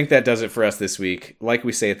 Well, I think that does it for us this week. Like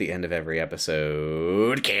we say at the end of every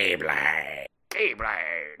episode, Keyblade.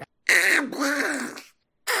 Keyblade.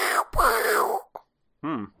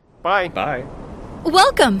 Bye. Bye.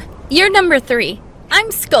 Welcome. You're number 3. I'm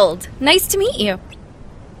Skuld. Nice to meet you.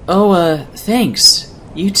 Oh, thanks.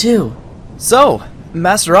 You too. So,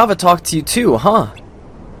 Master Ava talked to you too, huh?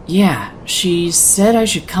 Yeah, she said I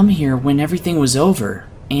should come here when everything was over,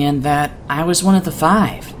 and that I was one of the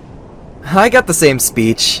 5. I got the same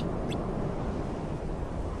speech.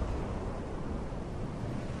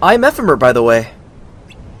 I'm Ephemer, by the way.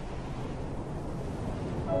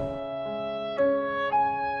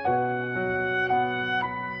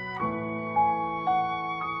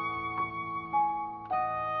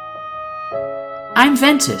 I'm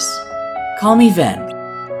Ventus. Call me Ven.